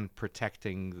and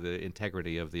protecting the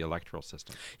integrity of the electoral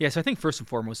system? Yes, I think first and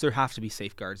foremost, there have to be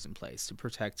safeguards in place to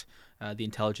protect the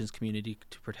intelligence community,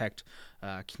 to protect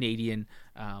Canadian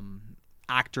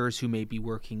actors who may be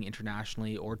working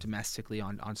internationally or domestically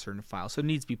on certain files. So there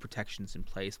needs to be protections in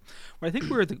place. What I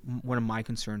think one of my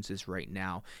concerns is right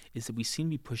now is that we seem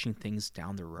to be pushing things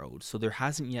down the road. So there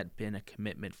hasn't yet been a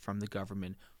commitment from the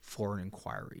government for an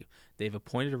inquiry. They've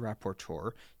appointed a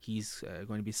rapporteur. He's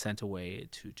going to be sent away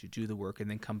to do the work and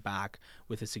then come back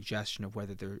with a suggestion of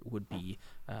whether there would be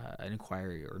an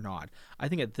inquiry or not. I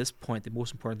think at this point, the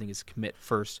most important thing is to commit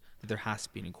first that there has to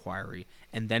be an inquiry,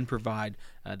 and then provide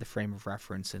the frame of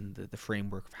reference and the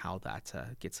framework of how that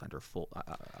gets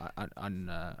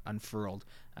unfurled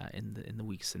in the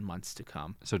weeks and months to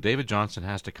come. So David Johnston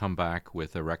has to come back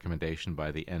with a recommendation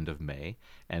by the end of May,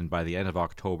 and by the end of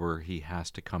October he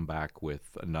has to come back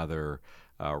with another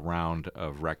round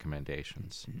of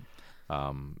recommendations.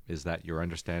 Is that your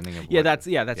understanding of? That's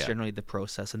generally the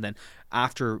process. And then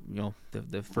after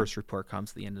the first report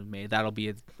comes at the end of May, that'll be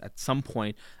at some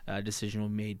point a decision will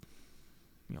be made.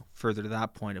 Further to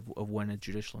that point of when a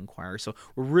judicial inquiry. So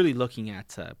we're really looking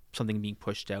at something being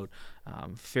pushed out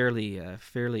fairly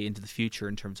into the future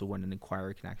in terms of when an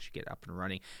inquiry can actually get up and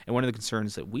running. And one of the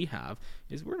concerns that we have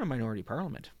is we're in a minority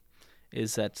parliament,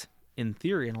 is that in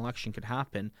theory an election could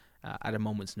happen at a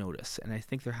moment's notice. And I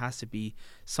think there has to be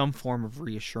some form of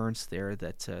reassurance there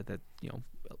that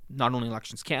not only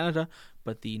Elections Canada,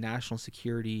 but the national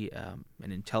security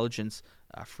and intelligence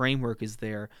framework is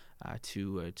there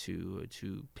to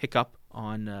pick up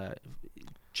on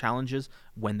challenges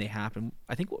when they happen.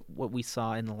 I think what we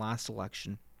saw in the last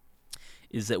election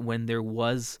is that when there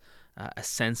was a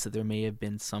sense that there may have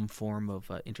been some form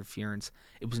of interference,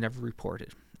 it was never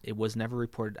reported. It was never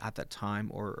reported at that time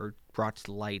or brought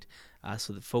to light,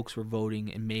 so that folks were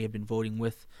voting and may have been voting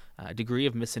with a degree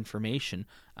of misinformation,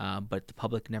 but the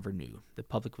public never knew. The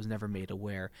public was never made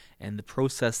aware. And the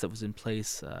process that was in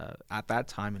place at that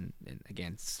time, and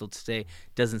again, still today,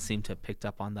 doesn't seem to have picked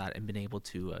up on that and been able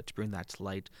to bring that to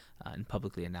light and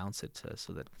publicly announce it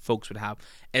so that folks would have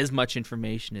as much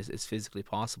information as physically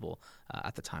possible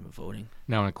at the time of voting.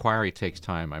 Now, an inquiry takes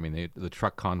time. I mean, the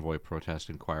truck convoy protest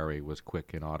inquiry was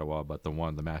quick in Ottawa, but the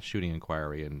mass shooting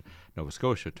inquiry in Nova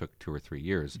Scotia took 2 or 3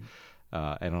 years.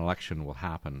 And an election will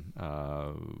happen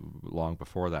long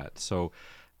before that. So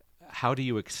how do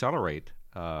you accelerate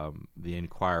the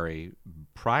inquiry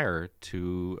prior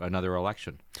to another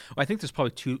election? Well, I think there's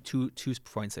probably two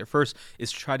points there. First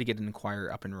is to try to get an inquiry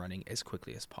up and running as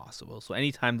quickly as possible. So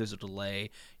anytime there's a delay,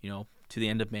 to the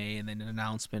end of May and then an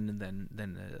announcement and then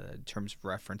in terms of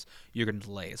reference, you're going to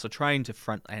delay it. So trying to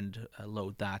front end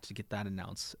load that to get that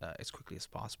announced as quickly as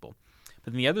possible.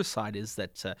 But then the other side is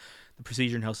that the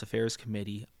Procedure and House Affairs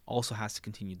Committee also has to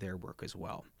continue their work as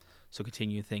well. So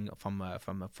continue thing from a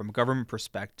government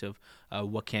perspective,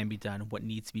 what can be done, what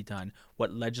needs to be done,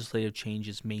 what legislative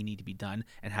changes may need to be done,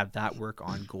 and have that work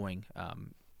ongoing,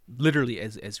 literally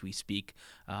as we speak,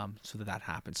 so that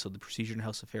happens. So the Procedure and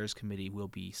House Affairs Committee will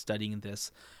be studying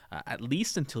this at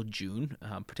least until June,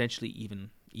 potentially even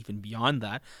beyond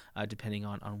that, depending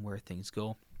on where things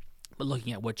go. But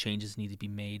looking at what changes need to be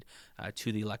made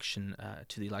to the Elections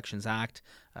Act,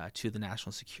 to the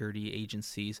national security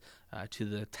agencies, to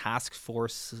the task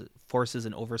forces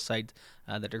and oversight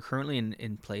that are currently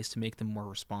in place to make them more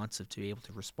responsive to be able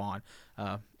to respond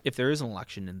if there is an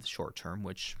election in the short term,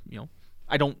 which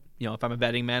I don't, if I'm a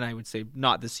betting man, I would say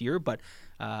not this year, but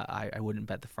I wouldn't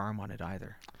bet the farm on it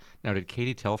either. Now, did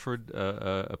Katie Telford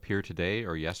appear today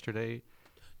or yesterday?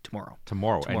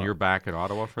 Tomorrow. And you're back in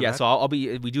Ottawa for that? Yeah, so I'll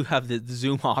be. We do have the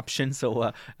Zoom option,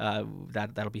 so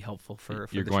that'll be helpful for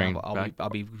you're the going travel. I'll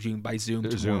be doing by Zoom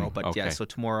tomorrow. But okay. yeah, so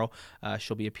tomorrow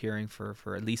she'll be appearing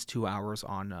for at least 2 hours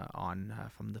on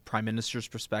from the Prime Minister's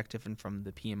perspective and from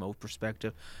the PMO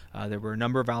perspective. There were a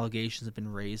number of allegations that have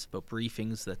been raised about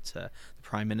briefings that the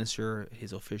Prime Minister,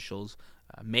 his officials,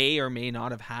 may or may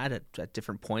not have had at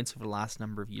different points over the last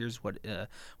number of years,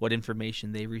 what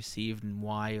information they received and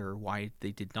why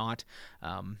they did not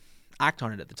act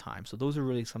on it at the time. So those are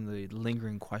really some of the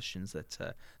lingering questions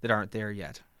that aren't there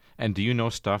yet. And do you know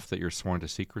stuff that you're sworn to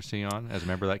secrecy on as a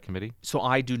member of that committee? So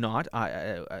I do not.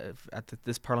 At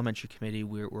this parliamentary committee,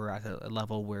 we're at a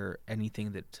level where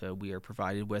anything that we are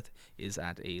provided with is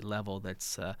at a level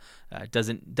that's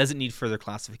doesn't need further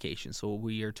classification. So what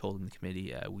we are told in the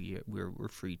committee, we're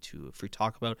free to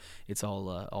talk about. It's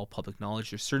all public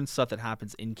knowledge. There's certain stuff that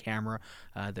happens in camera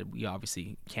that we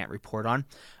obviously can't report on,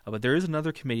 but there is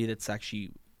another committee that's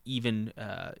actually even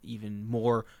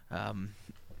more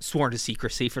sworn to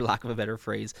secrecy, for lack of a better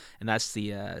phrase, and that's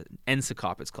the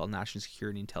NSICOP. It's called National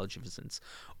Security Intelligence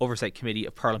Oversight Committee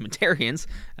of Parliamentarians.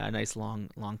 A nice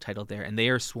long title there, and they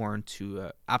are sworn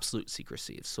to absolute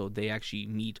secrecy. So they actually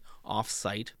meet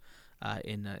off-site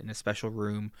in a special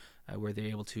room where they're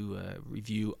able to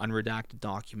review unredacted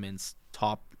documents,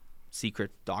 top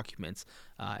secret documents,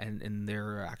 and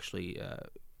they're actually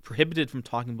prohibited from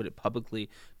talking about it publicly,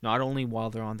 not only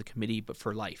while they're on the committee, but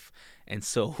for life. And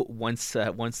so once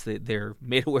they're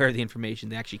made aware of the information,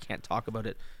 they actually can't talk about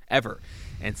it ever.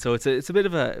 And so it's a bit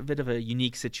of a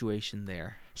unique situation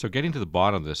there. So getting to the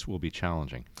bottom of this will be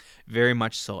challenging. Very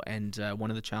much so. And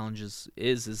one of the challenges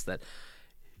is that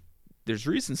there's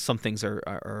reasons some things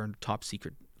are top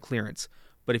secret clearance,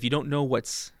 but if you don't know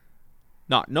what's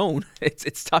not known,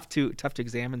 it's tough to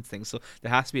examine things. So there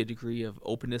has to be a degree of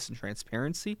openness and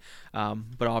transparency,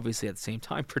 but obviously at the same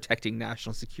time protecting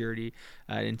national security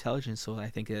and intelligence. So I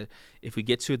think if we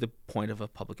get to the point of a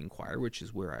public inquiry, which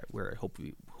is where I hope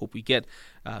we get,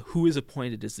 who is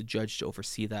appointed as the judge to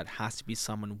oversee that has to be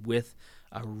someone with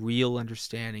a real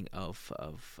understanding of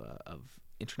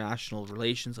international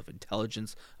relations, of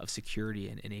intelligence, of security,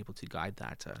 and able to guide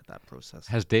that process.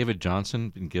 Has David Johnson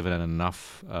been given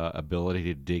enough ability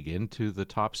to dig into the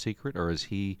top secret, or is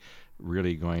he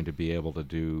really going to be able to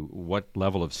do, what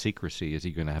level of secrecy is he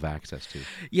going to have access to?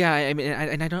 Yeah, I mean,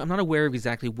 I'm not aware of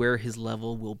exactly where his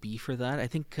level will be for that. I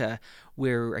think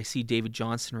where I see David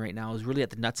Johnson right now is really at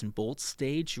the nuts and bolts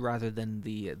stage rather than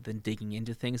digging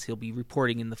into things. He'll be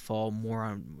reporting in the fall more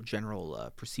on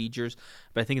general procedures,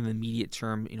 but I think in the immediate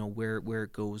term, where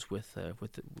it goes with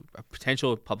a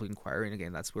potential public inquiry, and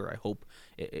again, that's where I hope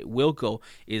it will go,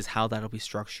 is how that'll be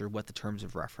structured, what the terms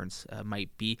of reference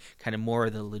might be, kind of more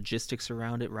of the logistics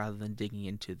around it rather than digging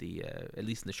into the at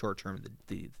least in the short term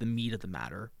the meat of the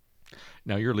matter.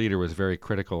 Now, your leader was very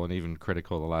critical, and even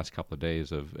critical the last couple of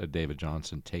days, of David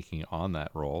Johnson taking on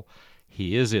that role.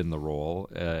 He is in the role.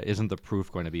 Isn't the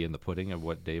proof going to be in the pudding of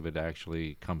what David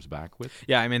actually comes back with?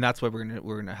 Yeah, I mean, that's what we're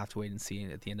gonna have to wait and see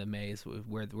at the end of May, is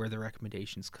where the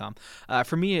recommendations come.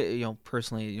 For me,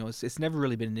 personally, it's never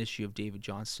really been an issue of David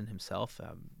Johnston himself.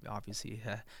 Obviously,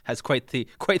 has quite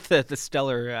the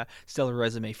stellar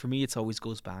resume. For me, it always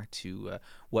goes back to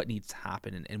what needs to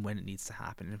happen and when it needs to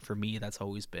happen. And for me, that's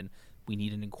always been, we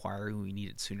need an inquiry. We need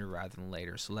it sooner rather than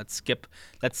later. So let's skip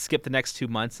the next 2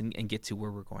 months and get to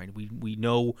where we're going. We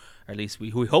know, or at least we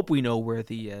hope we know where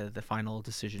the final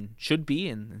decision should be,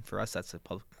 and for us that's a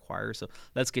public inquiry. So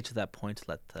let's get to that point.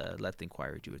 Let the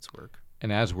inquiry do its work.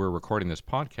 And as we're recording this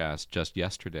podcast, just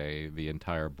yesterday, the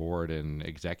entire board and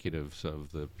executives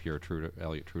of the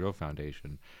Elliott Trudeau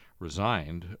Foundation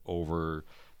resigned over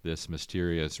this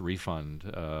mysterious refund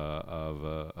of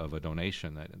a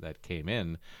donation that came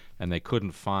in, and they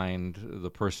couldn't find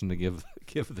the person to give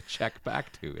the check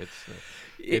back to.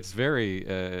 It's very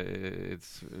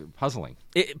puzzling.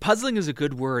 Puzzling is a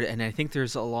good word, and I think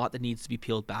there's a lot that needs to be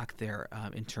peeled back there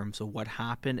in terms of what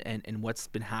happened and what's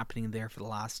been happening there for the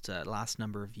last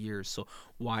number of years. So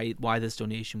why this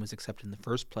donation was accepted in the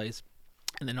first place.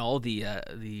 And then all the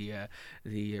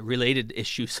related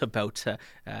issues about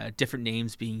different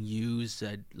names being used,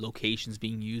 locations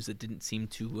being used that didn't seem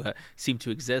to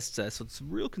exist. So it's a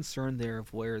real concern there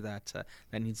of where that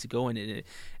needs to go.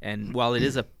 And while it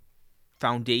is a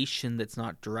foundation that's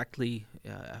not directly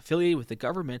affiliated with the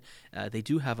government, they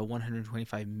do have a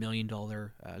 $125 million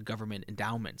government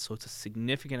endowment. So it's a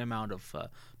significant amount of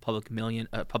public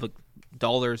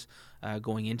dollars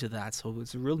going into that. So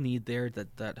it's a real need there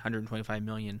that $125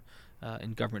 million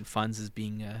in government funds is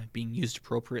being used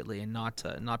appropriately and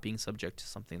not being subject to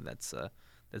something that's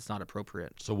not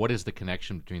appropriate. So what is the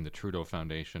connection between the Trudeau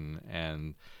Foundation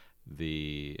and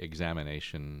the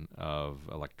examination of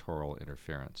electoral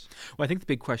interference? Well, I think the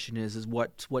big question is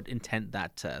what intent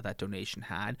that donation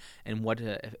had, and what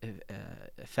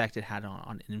effect it had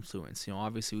on influence.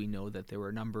 Obviously we know that there were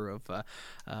a number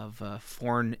of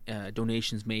foreign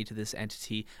donations made to this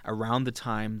entity around the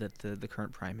time that the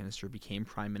current Prime Minister became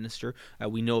Prime Minister.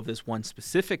 We know of this one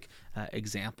specific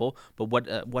example, but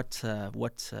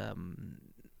what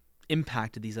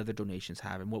impact did these other donations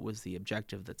have, and what was the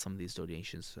objective that some of these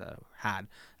donations had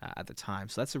at the time?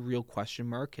 So that's a real question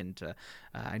mark, and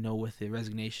I know with the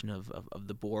resignation of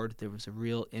the board, there was a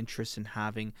real interest in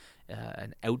having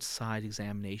an outside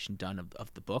examination done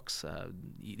of the books.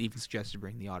 You even suggested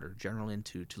bringing the Auditor General in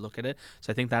to look at it.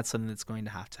 So I think that's something that's going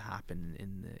to have to happen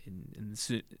in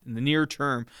the near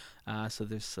term. So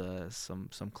there's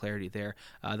some clarity there.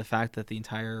 The fact that the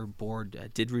entire board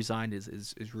did resign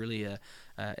is really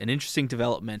an interesting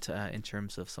development in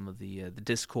terms of some of the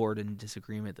discord and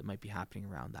disagreement that might be happening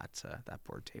around that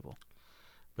board table.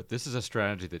 But this is a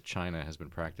strategy that China has been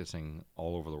practicing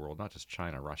all over the world, not just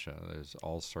China, Russia. There's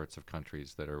all sorts of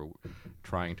countries that are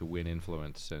trying to win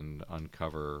influence and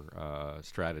uncover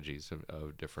strategies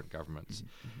of different governments.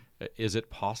 Mm-hmm. Is it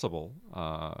possible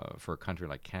for a country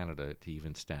like Canada to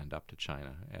even stand up to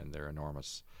China and their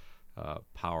enormous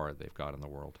power they've got in the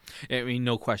world? I mean,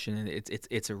 no question.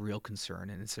 It's a real concern,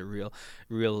 and it's a real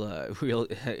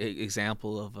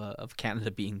example of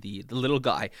Canada being the little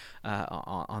guy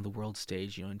on the world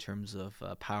stage. In terms of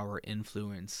power,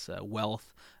 influence,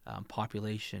 wealth,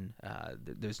 population.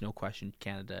 There's no question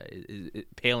Canada is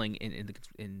paling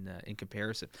in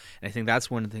comparison. And I think that's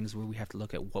one of the things where we have to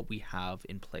look at what we have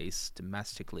in place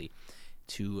domestically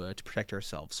to protect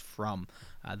ourselves from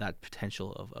that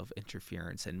potential of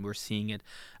interference. And we're seeing it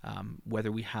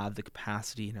whether we have the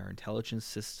capacity in our intelligence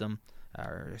system,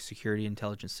 our security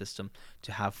intelligence system,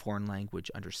 to have foreign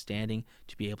language understanding,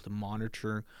 to be able to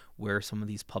monitor where some of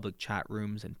these public chat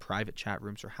rooms and private chat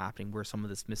rooms are happening, where some of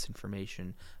this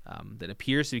misinformation that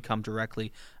appears to come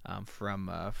directly from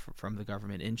the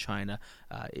government in China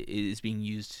is being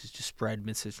used to spread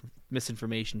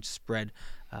misinformation, to spread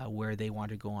where they want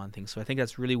to go on things. So I think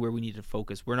that's really where we need to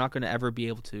focus. We're not going to ever be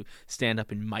able to stand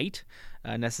up in might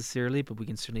necessarily, but we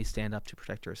can certainly stand up to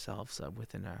protect ourselves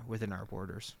within our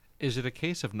borders. Is it a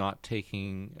case of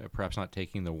perhaps not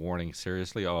taking the warning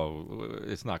seriously? Oh,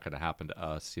 it's not going to happen to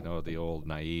us, the old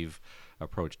naive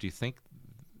approach. Do you think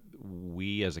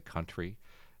we as a country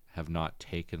have not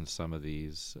taken some of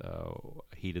these,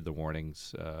 heeded the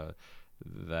warnings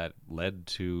that led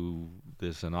to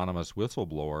this anonymous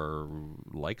whistleblower,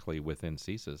 likely within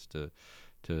CSIS,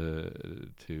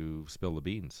 to spill the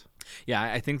beans? Yeah,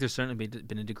 I think there's certainly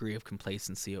been a degree of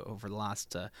complacency over the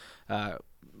last.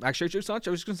 Actually, I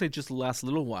was going to say just the last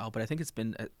little while, but I think it's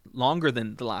been longer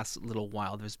than the last little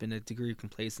while. There's been a degree of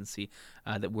complacency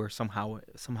that we're somehow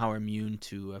immune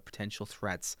to potential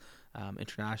threats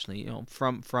internationally,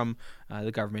 from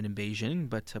the government in Beijing,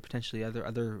 but potentially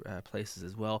other places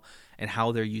as well, and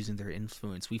how they're using their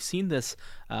influence. We've seen this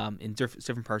in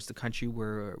different parts of the country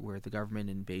where the government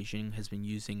in Beijing has been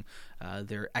using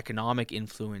their economic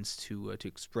influence to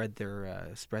spread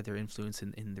their influence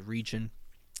in the region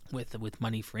with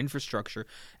money for infrastructure.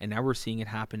 And now we're seeing it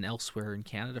happen elsewhere in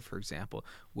Canada, for example,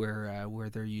 where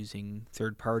they're using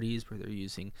third parties, where they're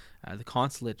using the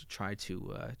consulate to try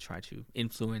to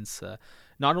influence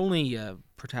not only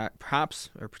perhaps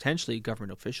or potentially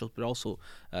government officials, but also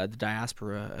the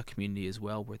diaspora community as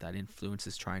well, where that influence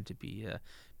is trying to be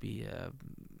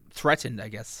threatened, I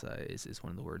guess, is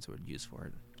one of the words I would use for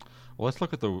it. Well, let's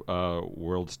look at the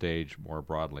world stage more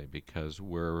broadly, because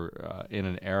we're in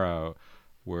an era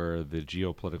where the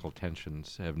geopolitical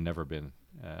tensions have never been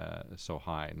so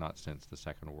high, not since the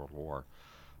Second World War,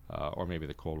 or maybe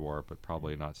the Cold War, but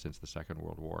probably not since the Second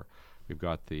World War. We've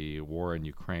got the war in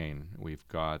Ukraine. We've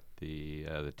got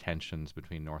the tensions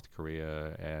between North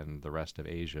Korea and the rest of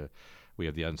Asia. We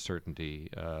have the uncertainty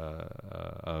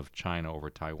of China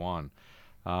over Taiwan.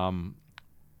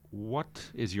 What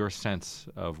is your sense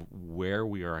of where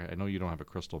we are? I know you don't have a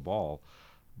crystal ball,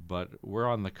 but we're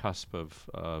on the cusp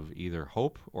of either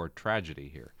hope or tragedy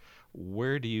here.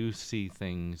 Where do you see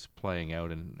things playing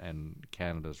out and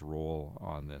Canada's role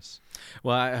on this?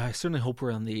 Well, I certainly hope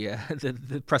we're on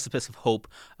the precipice of hope,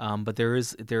 but there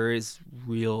is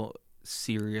real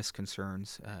serious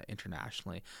concerns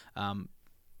internationally.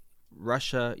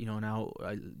 Russia, now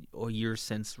a year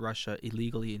since Russia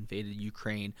illegally invaded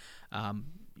Ukraine,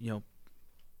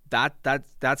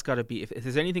 that's got to be, if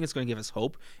there's anything that's going to give us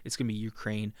hope, it's going to be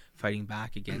Ukraine fighting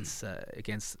back against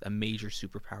a major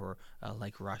superpower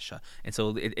like Russia. And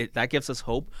so that gives us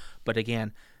hope. But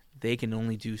again, they can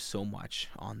only do so much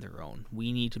on their own.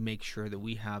 We need to make sure that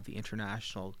we have the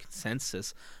international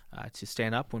consensus to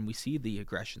stand up when we see the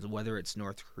aggressions, whether it's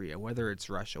North Korea, whether it's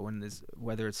Russia,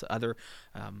 whether it's other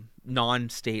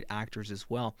non-state actors as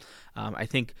well. I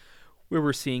think where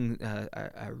we're seeing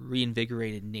a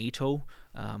reinvigorated NATO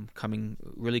coming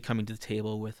to the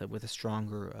table with a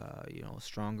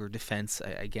stronger defense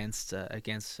against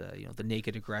the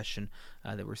naked aggression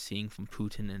that we're seeing from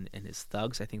Putin and his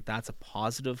thugs. I think that's a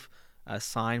positive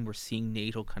sign. We're seeing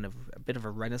NATO kind of a bit of a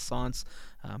renaissance,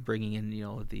 bringing in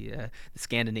the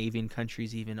Scandinavian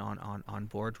countries even on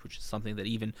board, which is something that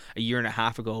even a year and a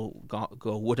half ago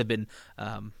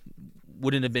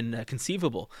wouldn't have been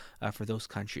conceivable for those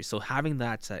countries. So having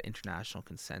that international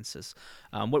consensus,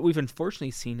 what we've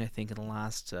unfortunately seen, I think, in the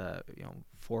last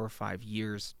 4 or 5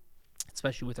 years,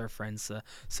 especially with our friends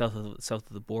south of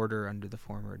the border under the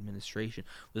former administration,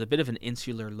 with a bit of an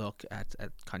insular look at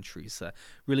countries,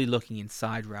 really looking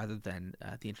inside rather than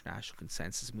the international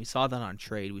consensus. And we saw that on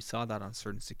trade. We saw that on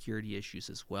certain security issues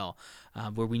as well,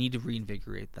 where we need to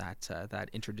reinvigorate that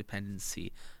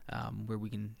interdependency, where we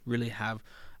can really have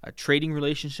a trading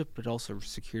relationship, but also a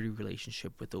security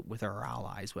relationship with our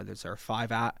allies, whether it's our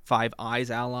Five Eyes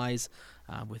allies,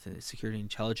 with security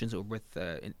intelligence, or with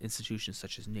institutions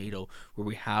such as NATO, where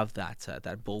we have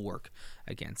that bulwark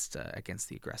against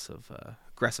the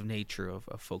aggressive nature of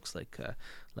folks like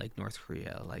North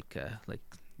Korea, like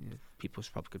People's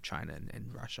Republic of China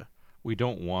and Russia. We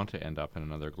don't want to end up in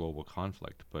another global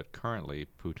conflict, but currently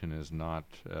Putin is not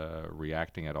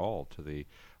reacting at all to the,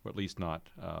 or at least not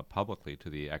publicly, to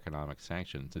the economic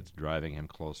sanctions. It's driving him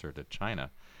closer to China.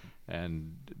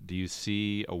 And do you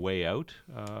see a way out?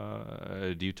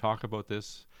 Do you talk about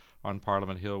this on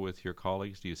Parliament Hill with your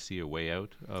colleagues? Do you see a way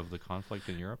out of the conflict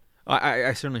in Europe?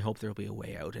 I certainly hope there will be a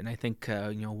way out, and I think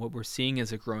what we're seeing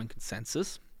is a growing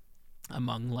consensus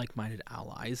among like-minded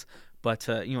allies. But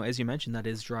as you mentioned, that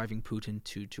is driving Putin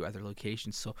to other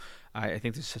locations. So I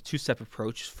think there's a two-step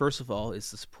approach. First of all,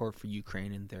 is the support for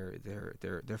Ukraine and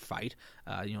their fight,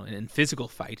 and physical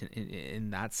fight in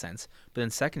that sense. But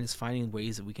then second is finding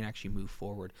ways that we can actually move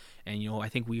forward. And I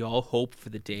think we all hope for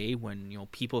the day when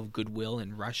people of goodwill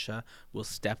in Russia will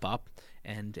step up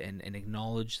and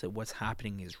acknowledge that what's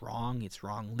happening is wrong. It's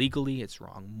wrong legally, it's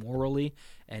wrong morally,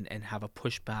 and have a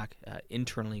pushback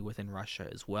internally within Russia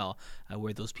as well,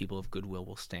 where those people of goodwill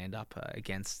will stand up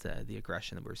against the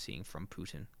aggression that we're seeing from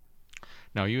Putin.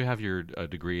 Now, you have your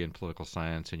degree in political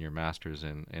science and your master's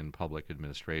in public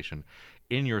administration.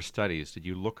 In your studies, did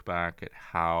you look back at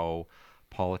how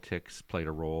politics played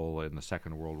a role in the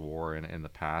Second World War and in the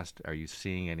past? Are you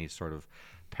seeing any sort of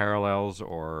parallels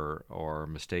or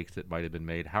mistakes that might have been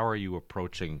made? How are you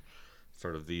approaching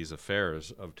sort of these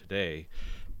affairs of today,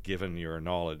 given your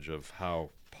knowledge of how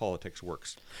politics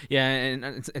works? Yeah,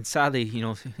 and sadly,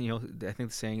 I think the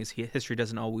saying is history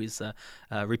doesn't always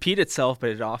repeat itself, but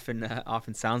it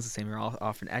often sounds the same or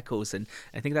often echoes. And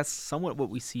I think that's somewhat what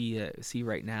we see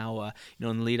right now.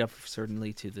 In the lead up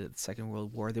certainly to the Second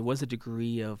World War, there was a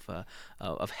degree of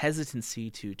hesitancy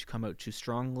to come out too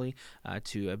strongly,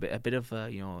 to a bit of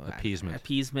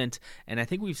appeasement, and I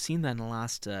think we've seen that in the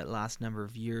last number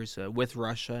of years with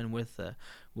Russia and with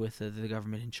the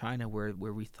government in China, where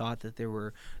we thought that there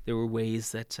were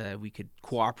ways that we could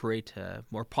cooperate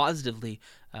more positively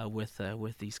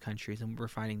with these countries, and what we're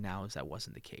finding now is that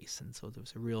wasn't the case. And so there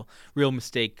was a real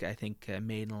mistake, I think,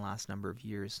 made in the last number of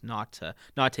years, not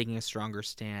taking a stronger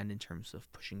stand in terms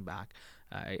of pushing back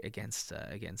against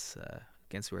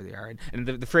where they are. And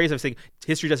the phrase I was saying,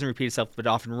 history doesn't repeat itself, but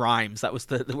often rhymes. That was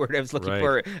the word I was looking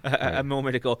for a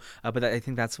moment ago. But I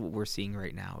think that's what we're seeing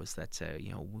right now, is that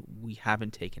we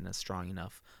haven't taken a strong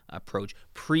enough approach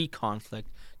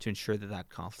pre-conflict to ensure that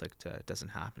conflict doesn't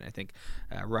happen. I think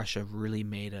Russia really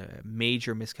made a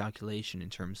major miscalculation in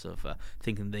terms of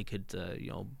thinking they could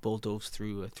bulldoze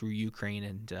through Ukraine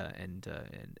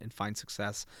and find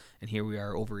success. And here we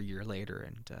are over a year later,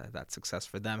 and that success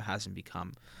for them hasn't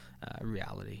become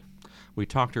reality. We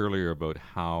talked earlier about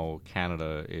how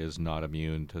Canada is not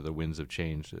immune to the winds of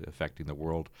change affecting the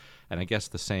world, and I guess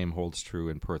the same holds true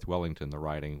in Perth Wellington, the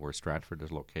riding where Stratford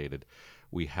is located.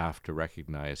 We have to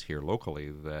recognize here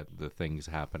locally that the things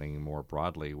happening more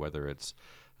broadly, whether it's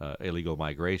illegal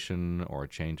migration or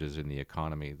changes in the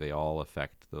economy, they all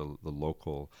affect the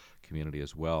local community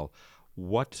as well.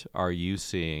 What are you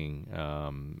seeing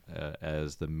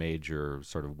as the major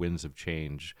sort of winds of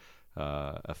change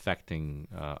affecting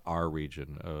our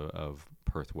region of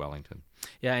Perth Wellington?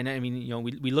 Yeah, and I mean,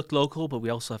 we look local, but we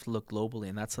also have to look globally,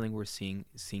 and that's something we're seeing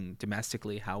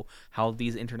domestically, how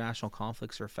these international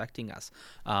conflicts are affecting us.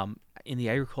 In the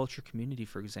agriculture community,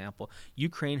 for example,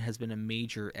 Ukraine has been a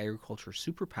major agriculture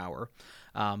superpower,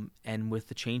 and with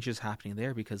the changes happening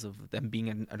there because of them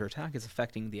being under attack, it's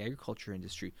affecting the agriculture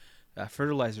industry.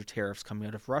 Fertilizer tariffs coming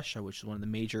out of Russia, which is one of the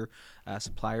major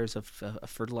suppliers of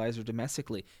fertilizer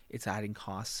domestically, it's adding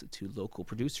costs to local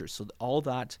producers. So all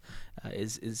that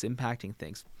is impacting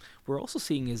things. We're also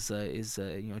seeing is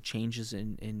changes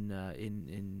in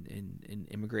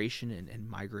immigration and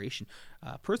migration.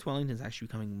 Perth Wellington is actually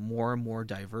becoming more and more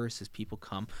diverse as people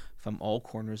come from all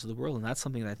corners of the world, and that's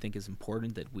something that I think is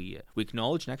important that we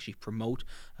acknowledge and actually promote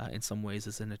in some ways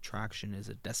as an attraction, as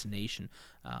a destination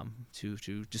to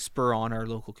spur on our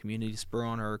local community, spur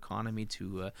on our economy,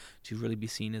 to really be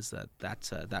seen as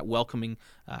that welcoming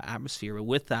atmosphere. But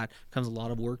with that comes a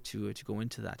lot of work to go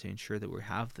into that, to ensure that we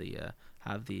have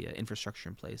the infrastructure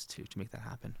in place to make that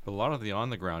happen. A lot of the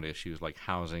on-the-ground issues like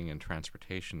housing and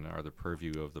transportation are the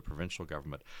purview of the provincial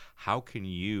government. How can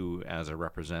you, as a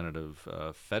representative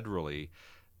federally,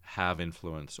 have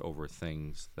influence over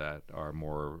things that are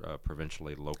more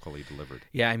provincially, locally delivered?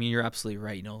 Yeah, I mean, you're absolutely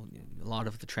right. A lot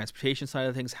of the transportation side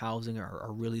of things, housing,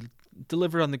 are really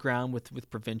delivered on the ground with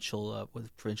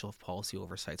provincial policy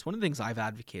oversights. One of the things I've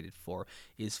advocated for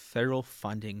is federal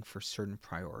funding for certain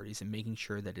priorities and making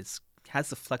sure that it's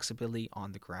has the flexibility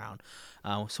on the ground.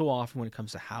 So often when it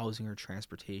comes to housing or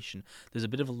transportation, there's a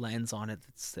bit of a lens on it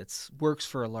that's works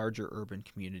for a larger urban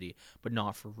community, but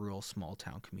not for rural small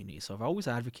town communities. So I've always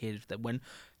advocated that when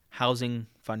housing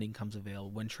funding comes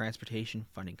available, when transportation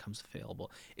funding comes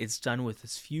available, it's done with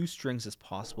as few strings as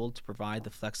possible to provide the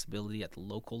flexibility at the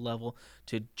local level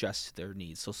to adjust to their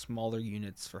needs. So smaller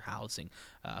units for housing,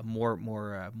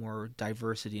 more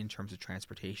diversity in terms of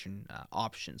transportation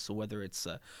options. So whether it's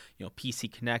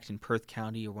PC Connect in Perth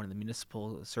County or one of the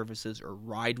municipal services, or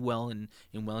RideWell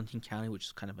in Wellington County, which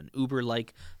is kind of an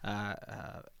Uber-like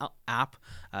app,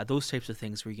 those types of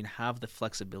things where you can have the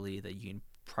flexibility that you can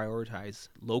prioritize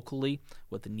locally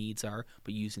what the needs are,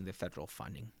 but using the federal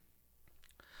funding.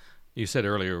 You said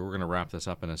earlier, we're going to wrap this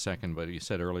up in a second, but you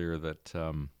said earlier that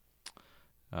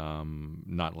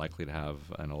not likely to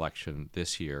have an election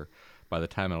this year. By the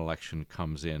time an election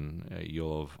comes in,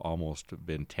 you'll have almost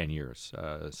been 10 years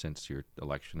since your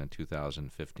election in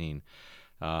 2015.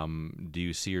 Do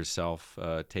you see yourself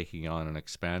taking on an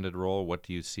expanded role? What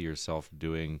do you see yourself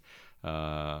doing?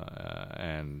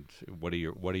 And what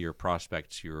are your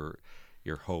prospects, your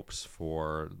hopes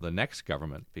for the next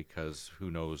government? Because who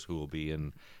knows who will be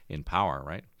in power,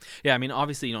 right? Yeah, I mean,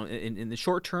 obviously, in the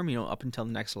short term, up until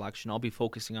the next election, I'll be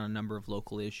focusing on a number of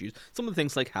local issues. Some of the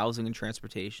things like housing and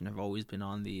transportation have always been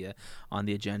on the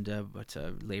agenda, but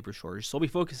labor shortage. So I'll be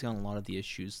focusing on a lot of the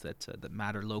issues that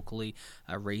matter locally,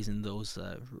 raising those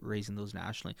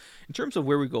nationally. In terms of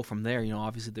where we go from there,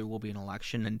 obviously there will be an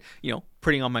election, and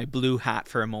putting on my blue hat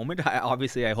for a moment,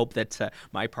 I hope that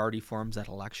my party forms that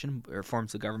election or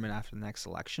forms the government after the next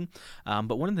election.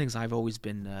 But one of the things I've always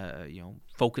been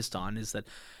focused on is that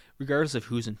regardless of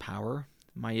who's in power,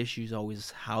 my issue is always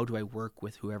how do I work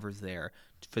with whoever's there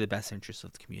for the best interests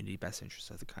of the community, best interests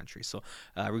of the country. So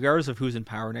regardless of who's in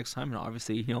power next time, and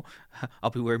obviously, I'll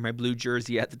be wearing my blue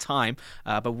jersey at the time,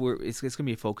 but it's going to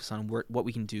be a focus on what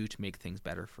we can do to make things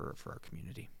better for our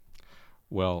community.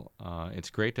 Well, it's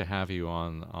great to have you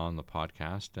on the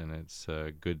podcast, and it's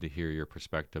good to hear your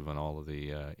perspective on all of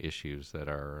the issues that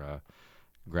are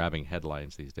grabbing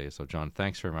headlines these days. So, John,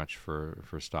 thanks very much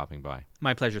for stopping by.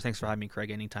 My pleasure. Thanks for having me, Craig,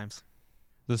 anytime.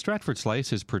 The Stratford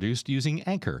Slice is produced using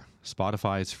Anchor,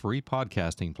 Spotify's free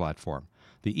podcasting platform,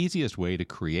 the easiest way to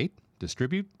create,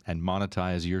 distribute, and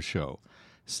monetize your show.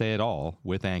 Say it all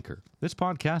with Anchor. This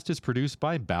podcast is produced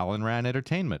by Ballinran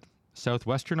Entertainment,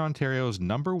 Southwestern Ontario's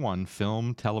 #1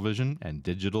 film, television, and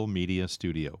digital media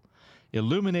studio,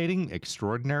 illuminating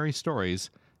extraordinary stories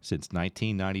since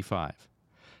 1995.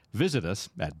 Visit us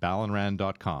at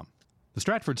ballinran.com. The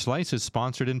Stratford Slice is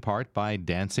sponsored in part by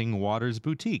Dancing Waters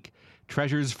Boutique,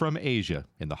 treasures from Asia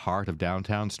in the heart of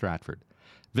downtown Stratford.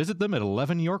 Visit them at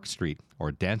 11 York Street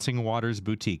or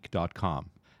dancingwatersboutique.com.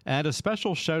 And a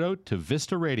special shout out to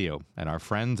Vista Radio and our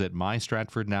friends at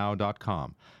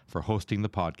mystratfordnow.com for hosting the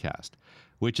podcast,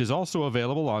 which is also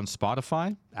available on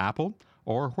Spotify, Apple,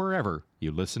 or wherever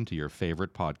you listen to your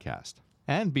favorite podcast.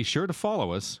 And be sure to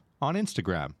follow us on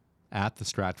Instagram at the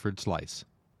Stratford Slice.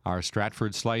 Our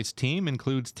Stratford Slice team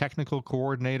includes technical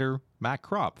coordinator Matt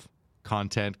Kropf,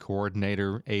 content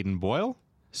coordinator Aidan Boyle,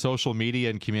 social media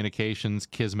and communications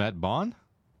Kismet Bond,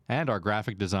 and our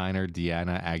graphic designer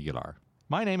Deanna Aguilar.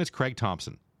 My name is Craig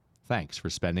Thompson. Thanks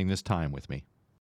for spending this time with me.